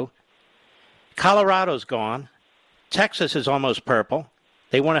flipping blue. Colorado's gone. Texas is almost purple.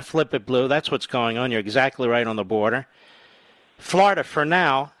 They want to flip it blue. That's what's going on. You're exactly right on the border. Florida, for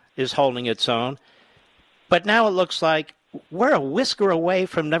now, is holding its own. But now it looks like we're a whisker away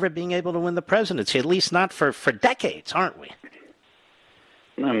from never being able to win the presidency, at least not for decades, aren't we?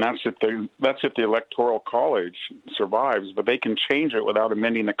 And that's if the Electoral College survives, but they can change it without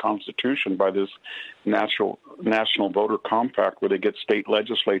amending the Constitution by this national voter compact, where they get state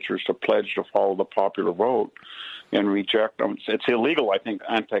legislatures to pledge to follow the popular vote and reject them. It's illegal, I think.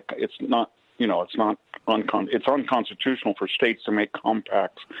 It's not. It's unconstitutional for states to make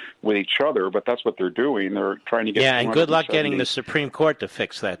compacts with each other, but that's what they're doing. They're trying to get. Yeah, and good luck getting the Supreme Court to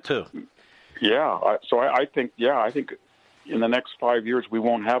fix that too. Yeah, I think in the next 5 years we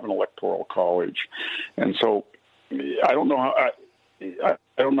won't have an electoral college, and so I don't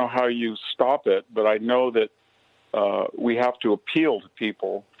know how you stop it, but I know that we have to appeal to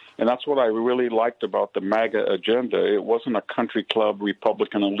people. And that's what I really liked about the MAGA agenda. It wasn't a country club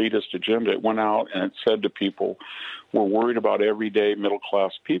Republican elitist agenda. It went out and it said to people, we're worried about everyday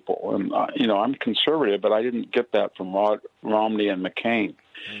middle-class people. And, I'm conservative, but I didn't get that from Romney and McCain.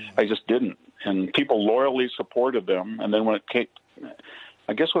 I just didn't. And people loyally supported them. And then when it came,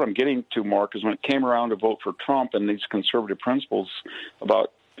 I guess what I'm getting to, Mark, is when it came around to vote for Trump and these conservative principles,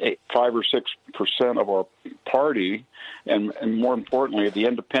 about 5 or 6% of our party, and more importantly, the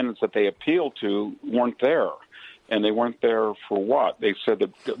independents that they appealed to weren't there. And they weren't there for what? They said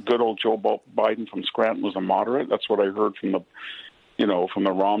that good old Joe Biden from Scranton was a moderate. That's what I heard from the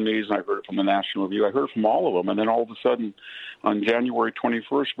Romneys, and I heard it from the National Review. I heard it from all of them. And then all of a sudden, on January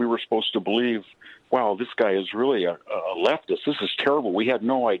 21st, we were supposed to believe, wow, this guy is really a leftist. This is terrible. We had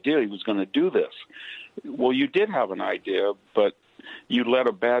no idea he was going to do this. Well, you did have an idea, but you let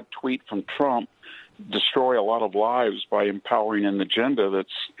a bad tweet from Trump destroy a lot of lives by empowering an agenda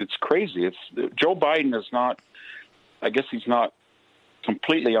it's crazy. Joe Biden is not, I guess he's not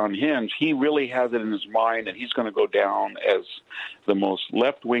completely unhinged. He really has it in his mind that he's going to go down as the most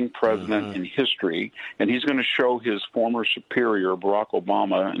left-wing president in history, and he's going to show his former superior, Barack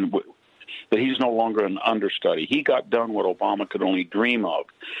Obama, that he's no longer an understudy. He got done what Obama could only dream of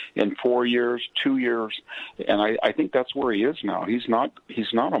in 4 years, 2 years, and I think that's where he is now. He's not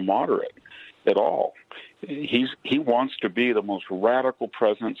a moderate at all. He wants to be the most radical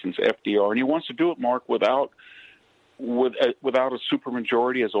president since FDR, and he wants to do it, Mark, without a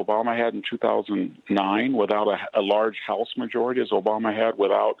supermajority as Obama had in 2009, without a large House majority as Obama had,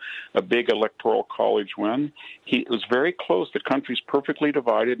 without a big electoral college win. It was very close. The country's perfectly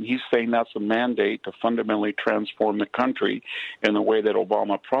divided, and he's saying that's a mandate to fundamentally transform the country in the way that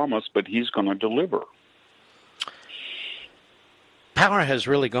Obama promised, but he's going to deliver. Power has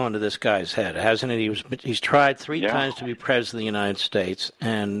really gone to this guy's head, hasn't it? He's tried three times to be president of the United States,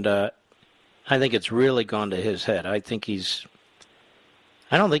 and I think it's really gone to his head. I don't think he's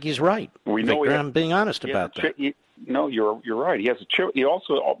right. Victor, I'm being honest about that. No, you're right. He has a chip. He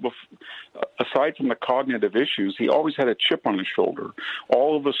also, aside from the cognitive issues, he always had a chip on his shoulder.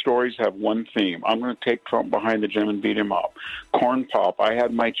 All of the stories have one theme. I'm going to take Trump behind the gym and beat him up. Corn pop. I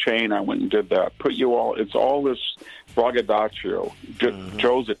had my chain. I went and did that. It's all this braggadocio.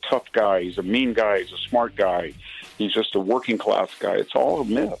 Joe's a tough guy. He's a mean guy. He's a smart guy. He's just a working class guy. It's all a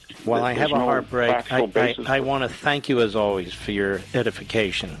myth. Well, I have a heartbreak. I want to thank you as always for your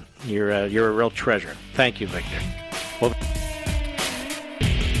edification. You're a real treasure. Thank you, Victor. Well,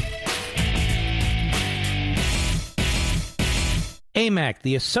 Amen. AMAC,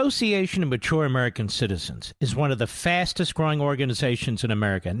 the Association of Mature American Citizens, is one of the fastest-growing organizations in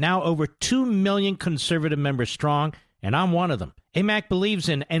America, now over 2 million conservative members strong, and I'm one of them. AMAC believes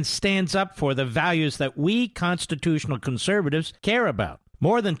in and stands up for the values that we constitutional conservatives care about.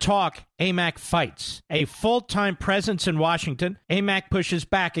 More than talk, AMAC fights. A full-time presence in Washington, AMAC pushes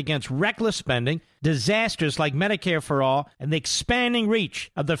back against reckless spending, disasters like Medicare for All, and the expanding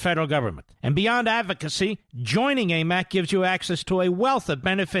reach of the federal government. And beyond advocacy, joining AMAC gives you access to a wealth of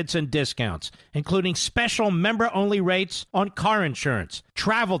benefits and discounts, including special member-only rates on car insurance,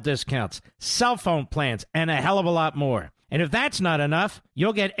 travel discounts, cell phone plans, and a hell of a lot more. And if that's not enough,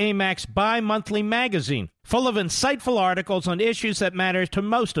 you'll get AMAC's bi-monthly magazine, full of insightful articles on issues that matter to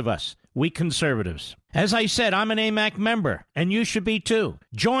most of us, we conservatives. As I said, I'm an AMAC member, and you should be too.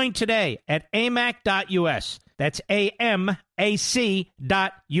 Join today at amac.us. That's AMAC.us.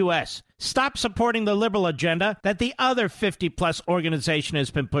 Stop supporting the liberal agenda that the other 50-plus organization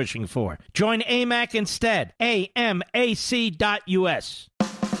has been pushing for. Join AMAC instead. AMAC.us.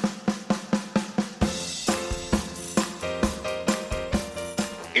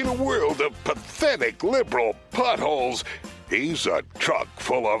 In a world of pathetic liberal potholes, he's a truck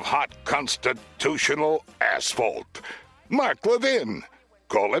full of hot constitutional asphalt. Mark Levin.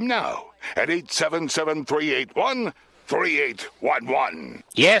 Call him now at 877-381-3811.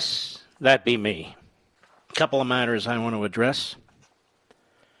 Yes, that be me. A couple of matters I want to address.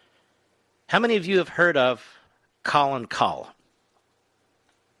 How many of you have heard of Colin Kahl?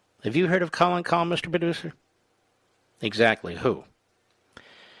 Have you heard of Colin Kahl, Mr. Producer? Exactly. Who?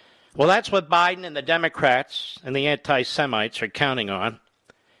 Well, that's what Biden and the Democrats and the anti-Semites are counting on.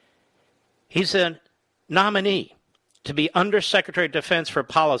 He's a nominee to be Undersecretary of Defense for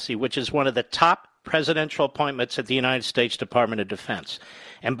Policy, which is one of the top presidential appointments at the United States Department of Defense.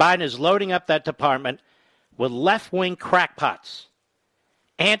 And Biden is loading up that department with left-wing crackpots,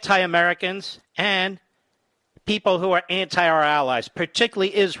 anti-Americans, and people who are anti our allies,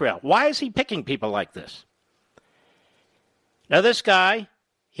 particularly Israel. Why is he picking people like this? Now, this guy,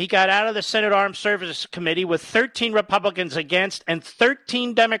 he got out of the Senate Armed Services Committee with 13 Republicans against and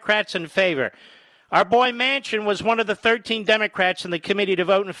 13 Democrats in favor. Our boy Manchin was one of the 13 Democrats in the committee to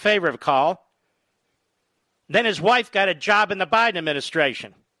vote in favor of Kahl. Then his wife got a job in the Biden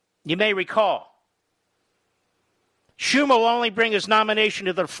administration. You may recall. Schumer will only bring his nomination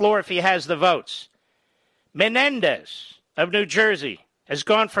to the floor if he has the votes. Menendez of New Jersey has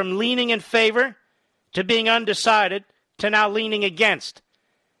gone from leaning in favor to being undecided to now leaning against.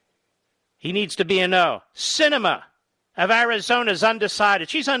 He needs to be a no. Sinema of Arizona is undecided.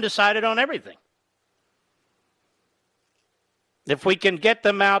 She's undecided on everything. If we can get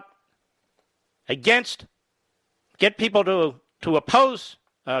them out against, get people to oppose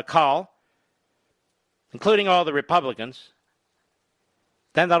Kahl, including all the Republicans,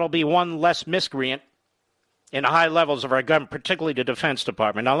 then that'll be one less miscreant in high levels of our government, particularly the Defense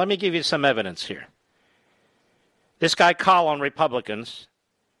Department. Now, let me give you some evidence here. This guy Kahl on Republicans,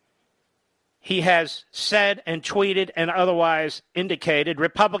 he has said and tweeted and otherwise indicated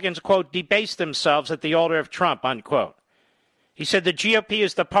Republicans, quote, debase themselves at the altar of Trump, unquote. He said the GOP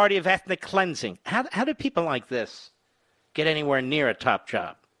is the party of ethnic cleansing. How do people like this get anywhere near a top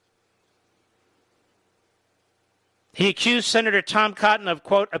job? He accused Senator Tom Cotton of,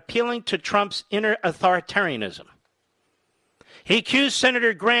 quote, appealing to Trump's inner authoritarianism. He accused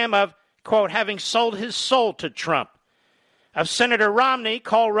Senator Graham of, quote, having sold his soul to Trump. Of Senator Romney,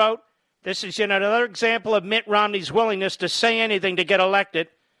 Kahl wrote, this is yet another example of Mitt Romney's willingness to say anything to get elected,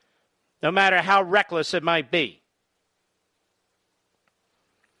 no matter how reckless it might be.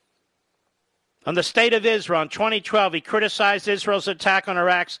 On the State of Israel in 2012, he criticized Israel's attack on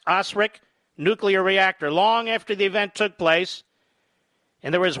Iraq's Osric nuclear reactor long after the event took place,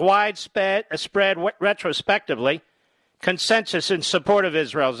 and there was widespread retrospectively consensus in support of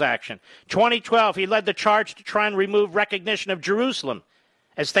Israel's action. 2012, he led the charge to try and remove recognition of Jerusalem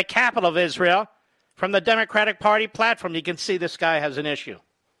as the capital of Israel from the Democratic Party platform. You can see this guy has an issue.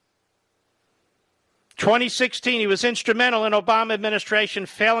 2016, he was instrumental in Obama administration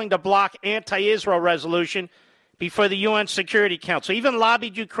failing to block anti-Israel resolution before the UN Security Council. Even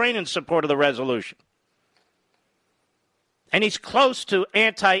lobbied Ukraine in support of the resolution. And he's close to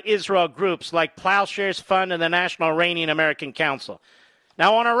anti-Israel groups like Plowshares Fund and the National Iranian American Council.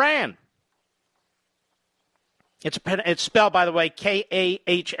 Now on Iran, it's spelled, by the way,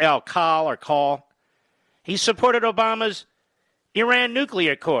 K-A-H-L, Kahl or Kahl. He supported Obama's Iran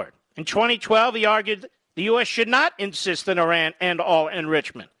nuclear accord. In 2012, he argued the U.S. should not insist on Iran end all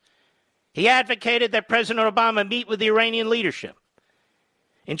enrichment. He advocated that President Obama meet with the Iranian leadership.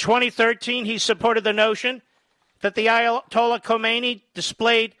 In 2013, he supported the notion that the Ayatollah Khomeini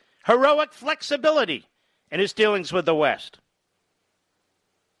displayed heroic flexibility in his dealings with the West.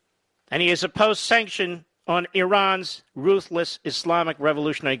 And he has opposed sanction on Iran's ruthless Islamic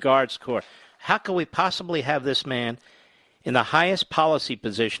Revolutionary Guards Corps. How could we possibly have this man in the highest policy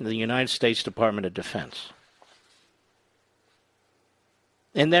position of the United States Department of Defense?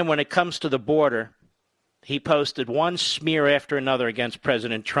 And then when it comes to the border, he posted one smear after another against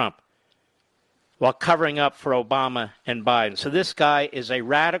President Trump while covering up for Obama and Biden. So this guy is a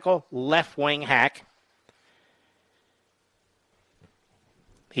radical left-wing hack.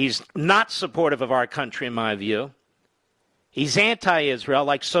 He's not supportive of our country, in my view. He's anti-Israel,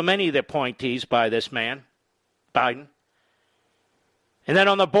 like so many of the appointees by this man, Biden. And then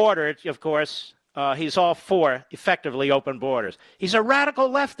on the border, of course, he's all for effectively open borders. He's a radical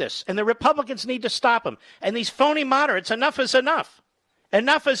leftist, and the Republicans need to stop him. And these phony moderates, enough is enough.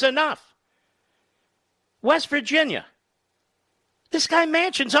 Enough is enough. West Virginia. This guy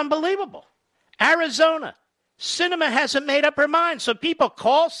Manchin's unbelievable. Arizona. Sinema hasn't made up her mind, so people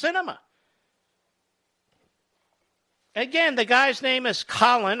call Sinema. Again, the guy's name is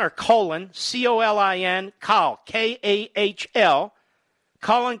Colin, C-O-L-I-N, Kahl, K-A-H-L,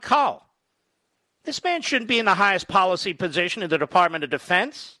 Colin Kahl. This man shouldn't be in the highest policy position in the Department of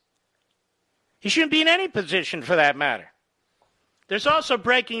Defense. He shouldn't be in any position for that matter. There's also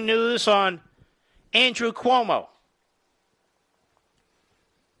breaking news on Andrew Cuomo,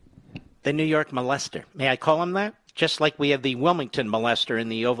 the New York molester. May I call him that? Just like we have the Wilmington molester in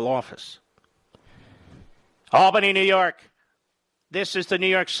the Oval Office. Albany, New York. This is the New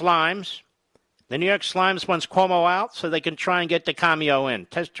York Slimes. The New York Slimes wants Cuomo out so they can try and get DeCamio in.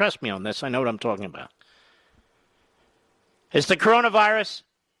 Trust me on this. I know what I'm talking about. As the coronavirus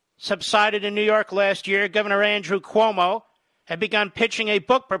subsided in New York last year, Governor Andrew Cuomo had begun pitching a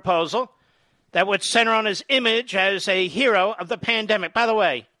book proposal that would center on his image as a hero of the pandemic. By the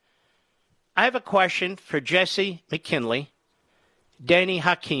way, I have a question for Jesse McKinley, Danny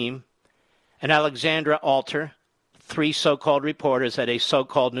Hakim, and Alexandra Alter, three so-called reporters at a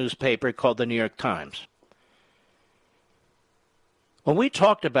so-called newspaper called the New York Times. When we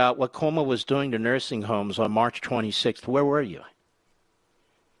talked about what Cuomo was doing to nursing homes on March 26th, where were you?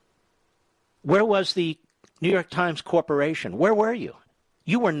 Where was the New York Times Corporation? Where were you?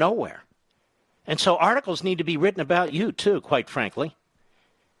 You were nowhere. And so articles need to be written about you, too, quite frankly,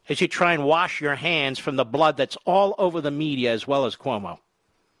 as you try and wash your hands from the blood that's all over the media as well as Cuomo.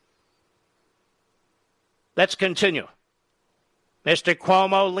 Let's continue. Mr.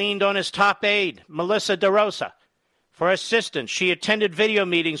 Cuomo leaned on his top aide, Melissa DeRosa, for assistance. She attended video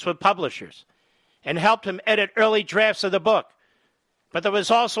meetings with publishers and helped him edit early drafts of the book. But there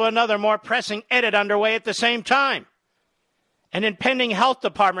was also another more pressing edit underway at the same time. An impending health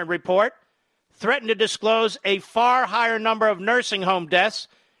department report threatened to disclose a far higher number of nursing home deaths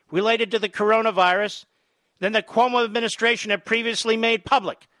related to the coronavirus than the Cuomo administration had previously made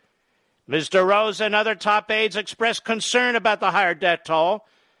public. Ms. DeRosa and other top aides expressed concern about the higher death toll,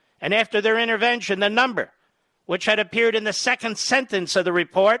 and after their intervention, the number, which had appeared in the second sentence of the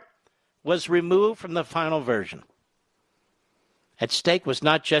report, was removed from the final version. At stake was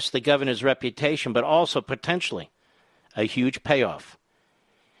not just the governor's reputation, but also potentially a huge payoff.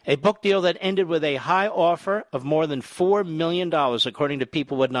 A book deal that ended with a high offer of more than $4 million, according to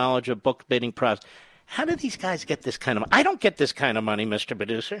people with knowledge of book bidding process. How do these guys get this kind of money? I don't get this kind of money, Mr.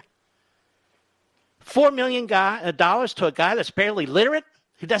 Producer. $4 million to a guy that's barely literate,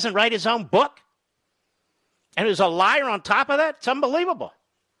 who doesn't write his own book, and who's a liar on top of that? It's unbelievable.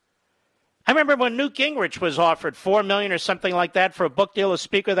 I remember when Newt Gingrich was offered $4 million or something like that for a book deal as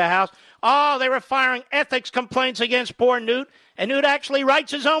Speaker of the House. Oh, they were firing ethics complaints against poor Newt, and Newt actually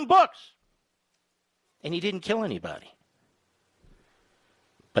writes his own books. And he didn't kill anybody.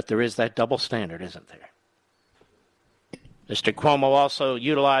 But there is that double standard, isn't there? Mr. Cuomo also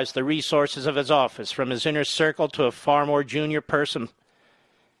utilized the resources of his office, from his inner circle to a far more junior person,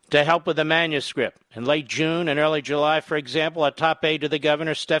 to help with the manuscript. In late June and early July, for example, a top aide to the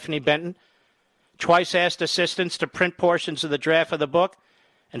governor, Stephanie Benton, twice asked assistants to print portions of the draft of the book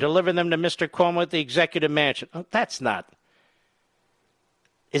and deliver them to Mr. Cuomo at the executive mansion. Oh, that's not.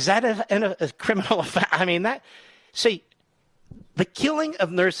 Is that a criminal offense? I mean, that. See, the killing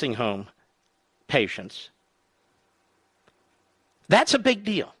of nursing home patients, that's a big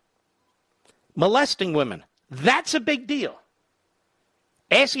deal. Molesting women, that's a big deal.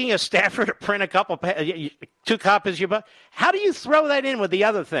 Asking a staffer to print two copies of your book, how do you throw that in with the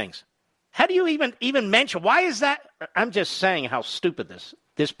other things? How do you even mention? Why is that? I'm just saying how stupid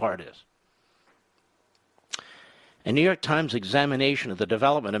this part is. A New York Times examination of the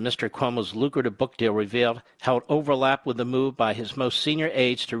development of Mr. Cuomo's lucrative book deal revealed how it overlapped with the move by his most senior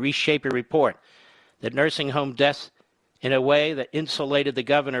aides to reshape a report that nursing home deaths in a way that insulated the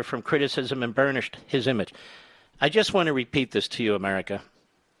governor from criticism and burnished his image. I just want to repeat this to you, America.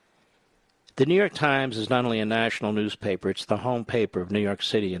 The New York Times is not only a national newspaper, it's the home paper of New York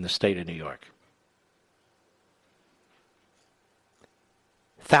City and the state of New York.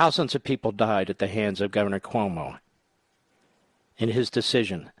 Thousands of people died at the hands of Governor Cuomo in his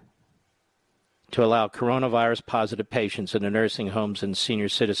decision to allow coronavirus-positive patients in the nursing homes and senior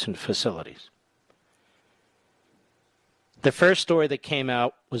citizen facilities. The first story that came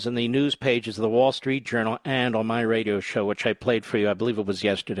out was in the news pages of the Wall Street Journal and on my radio show, which I played for you, I believe it was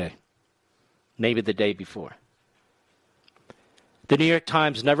yesterday, maybe the day before. The New York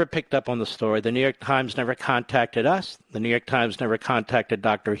Times never picked up on the story. The New York Times never contacted us. The New York Times never contacted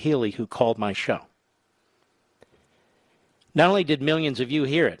Dr. Healy, who called my show. Not only did millions of you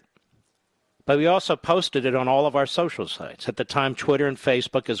hear it, but we also posted it on all of our social sites, at the time Twitter and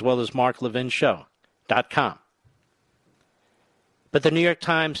Facebook, as well as marklevinshow.com. But the New York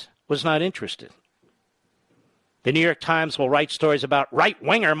Times was not interested. The New York Times will write stories about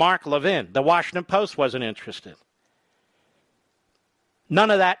right-winger Mark Levin. The Washington Post wasn't interested. None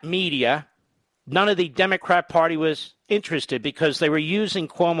of that media, none of the Democrat Party was interested because they were using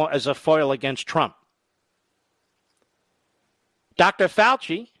Cuomo as a foil against Trump. Dr.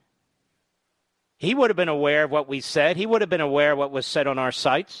 Fauci, he would have been aware of what we said. He would have been aware of what was said on our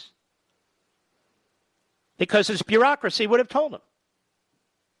sites because his bureaucracy would have told him.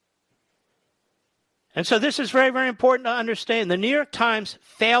 And so this is very, very important to understand. The New York Times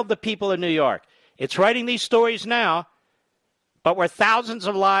failed the people of New York. It's writing these stories now, but we're thousands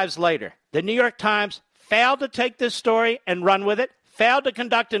of lives later. The New York Times failed to take this story and run with it, failed to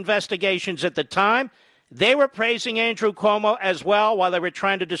conduct investigations at the time. They were praising Andrew Cuomo as well while they were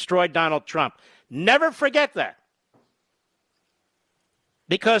trying to destroy Donald Trump. Never forget that.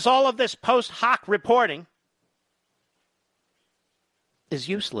 Because all of this post hoc reporting is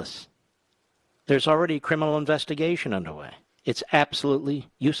useless. There's already a criminal investigation underway. It's absolutely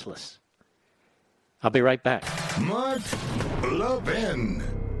useless. I'll be right back. Mark Levin.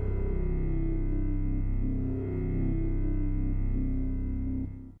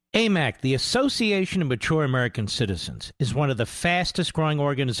 AMAC, the Association of Mature American Citizens, is one of the fastest growing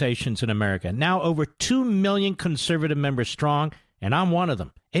organizations in America. Now over 2 million conservative members strong, and I'm one of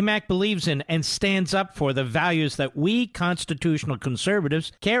them. AMAC believes in and stands up for the values that we constitutional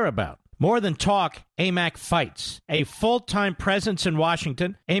conservatives care about. More than talk, AMAC fights. A full-time presence in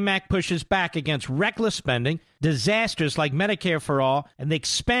Washington, AMAC pushes back against reckless spending, disasters like Medicare for All, and the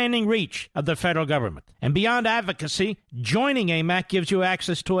expanding reach of the federal government. And beyond advocacy, joining AMAC gives you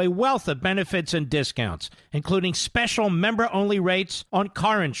access to a wealth of benefits and discounts, including special member-only rates on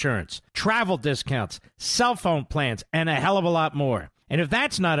car insurance, travel discounts, cell phone plans, and a hell of a lot more. And if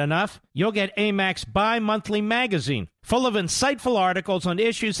that's not enough, you'll get AMAC's bi-monthly magazine, full of insightful articles on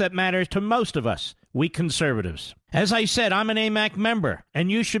issues that matter to most of us, we conservatives. As I said, I'm an AMAC member,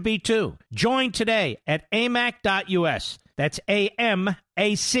 and you should be too. Join today at amac.us. That's AMAC.us.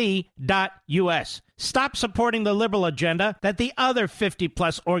 Stop supporting the liberal agenda that the other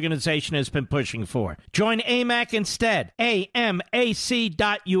 50-plus organization has been pushing for. Join AMAC instead. AMAC.us.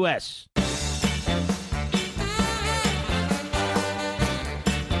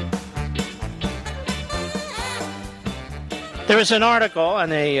 There was an article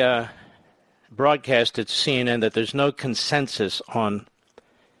on a broadcast at CNN that there's no consensus on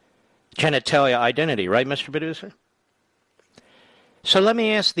genitalia identity, right, Mr. Producer? So let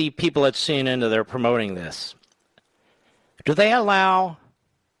me ask the people at CNN that are promoting this. Do they allow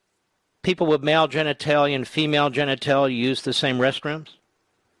people with male genitalia and female genitalia to use the same restrooms?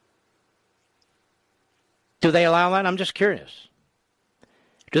 Do they allow that? I'm just curious.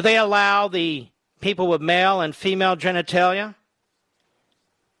 Do they allow the people with male and female genitalia,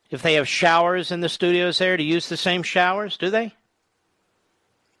 if they have showers in the studios there, to use the same showers? Do they?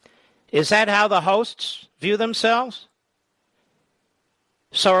 Is that how the hosts view themselves?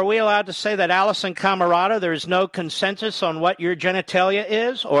 So are we allowed to say that, Allison Camerata, there is no consensus on what your genitalia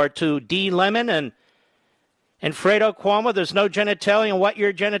is? Or to D. Lemon and Fredo Cuomo, there's no genitalia on what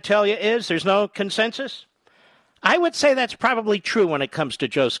your genitalia is? There's no consensus? I would say that's probably true when it comes to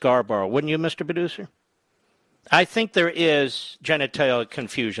Joe Scarborough, wouldn't you, Mr. Producer? I think there is genitalia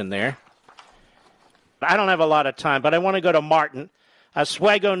confusion there. I don't have a lot of time, but I want to go to Martin,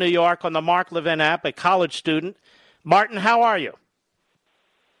 Oswego, New York, on the Mark Levin app, a college student. Martin, how are you?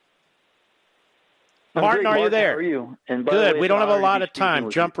 Martin, are you there? How are you? And good. We don't have a lot of time.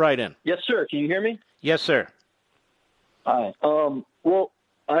 Jump right in. Yes, sir. Can you hear me? Yes, sir. Hi. Well,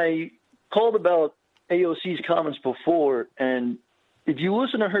 I called about AOC's comments before, and if you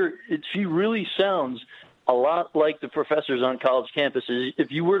listen to her, she really sounds a lot like the professors on college campuses.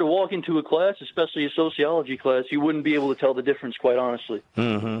 If you were to walk into a class, especially a sociology class, you wouldn't be able to tell the difference, quite honestly.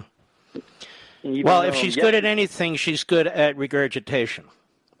 Mm-hmm. Well, if she's good at anything, she's good at regurgitation.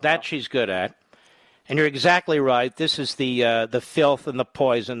 That she's good at. And you're exactly right. This is the filth and the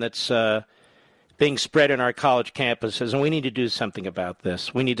poison that's being spread in our college campuses, and we need to do something about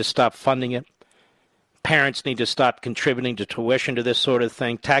this. We need to stop funding it. Parents need to stop contributing to tuition to this sort of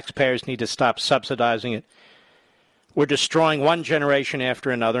thing. Taxpayers need to stop subsidizing it. We're destroying one generation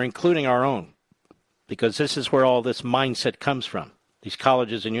after another, including our own, because this is where all this mindset comes from, these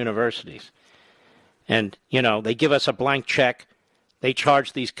colleges and universities. And, they give us a blank check. They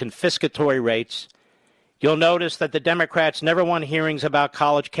charge these confiscatory rates. You'll notice that the Democrats never won hearings about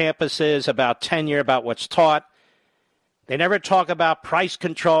college campuses, about tenure, about what's taught. They never talk about price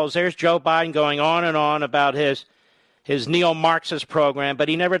controls. There's Joe Biden going on and on about his neo-Marxist program, but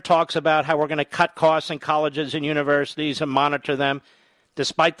he never talks about how we're going to cut costs in colleges and universities and monitor them,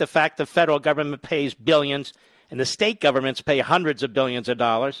 despite the fact the federal government pays billions and the state governments pay hundreds of billions of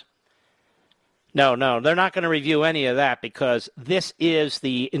dollars. No, they're not going to review any of that because this is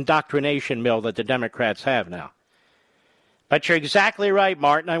the indoctrination mill that the Democrats have now. But you're exactly right,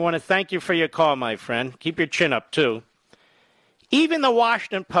 Martin. I want to thank you for your call, my friend. Keep your chin up, too. Even the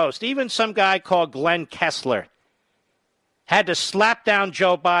Washington Post, even some guy called Glenn Kessler, had to slap down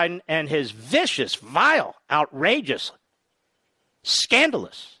Joe Biden and his vicious, vile, outrageous,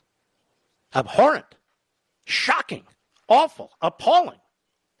 scandalous, abhorrent, shocking, awful, appalling,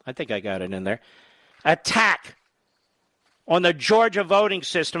 I think I got it in there, attack on the Georgia voting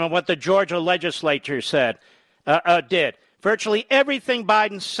system and what the Georgia legislature did. Virtually everything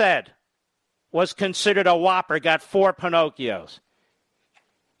Biden said was considered a whopper, got 4 Pinocchios.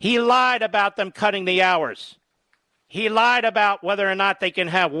 He lied about them cutting the hours. He lied about whether or not they can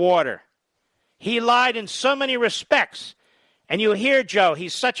have water. He lied in so many respects. And you hear Joe,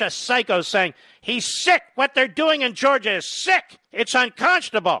 he's such a psycho saying, he's sick. What they're doing in Georgia is sick. It's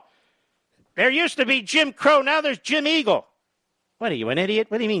unconscionable. There used to be Jim Crow. Now there's Jim Eagle. What are you, an idiot?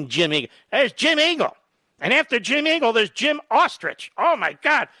 What do you mean Jim Eagle? There's Jim Eagle. And after Jim Eagle, there's Jim Ostrich. Oh, my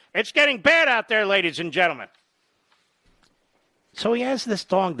God. It's getting bad out there, ladies and gentlemen. So he has this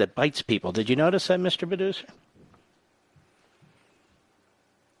dog that bites people. Did you notice that, Mr. Producer?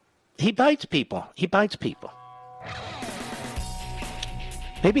 He bites people.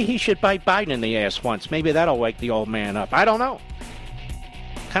 Maybe he should bite Biden in the ass once. Maybe that'll wake the old man up. I don't know.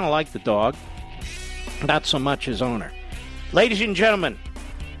 Kind of like the dog. Not so much his owner. Ladies and gentlemen,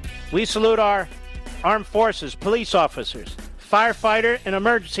 we salute our armed forces, police officers, firefighter, and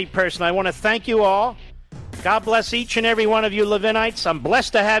emergency person. I want to thank you all. God bless each and every one of you Levinites. I'm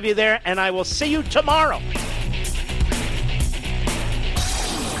blessed to have you there, and I will see you tomorrow.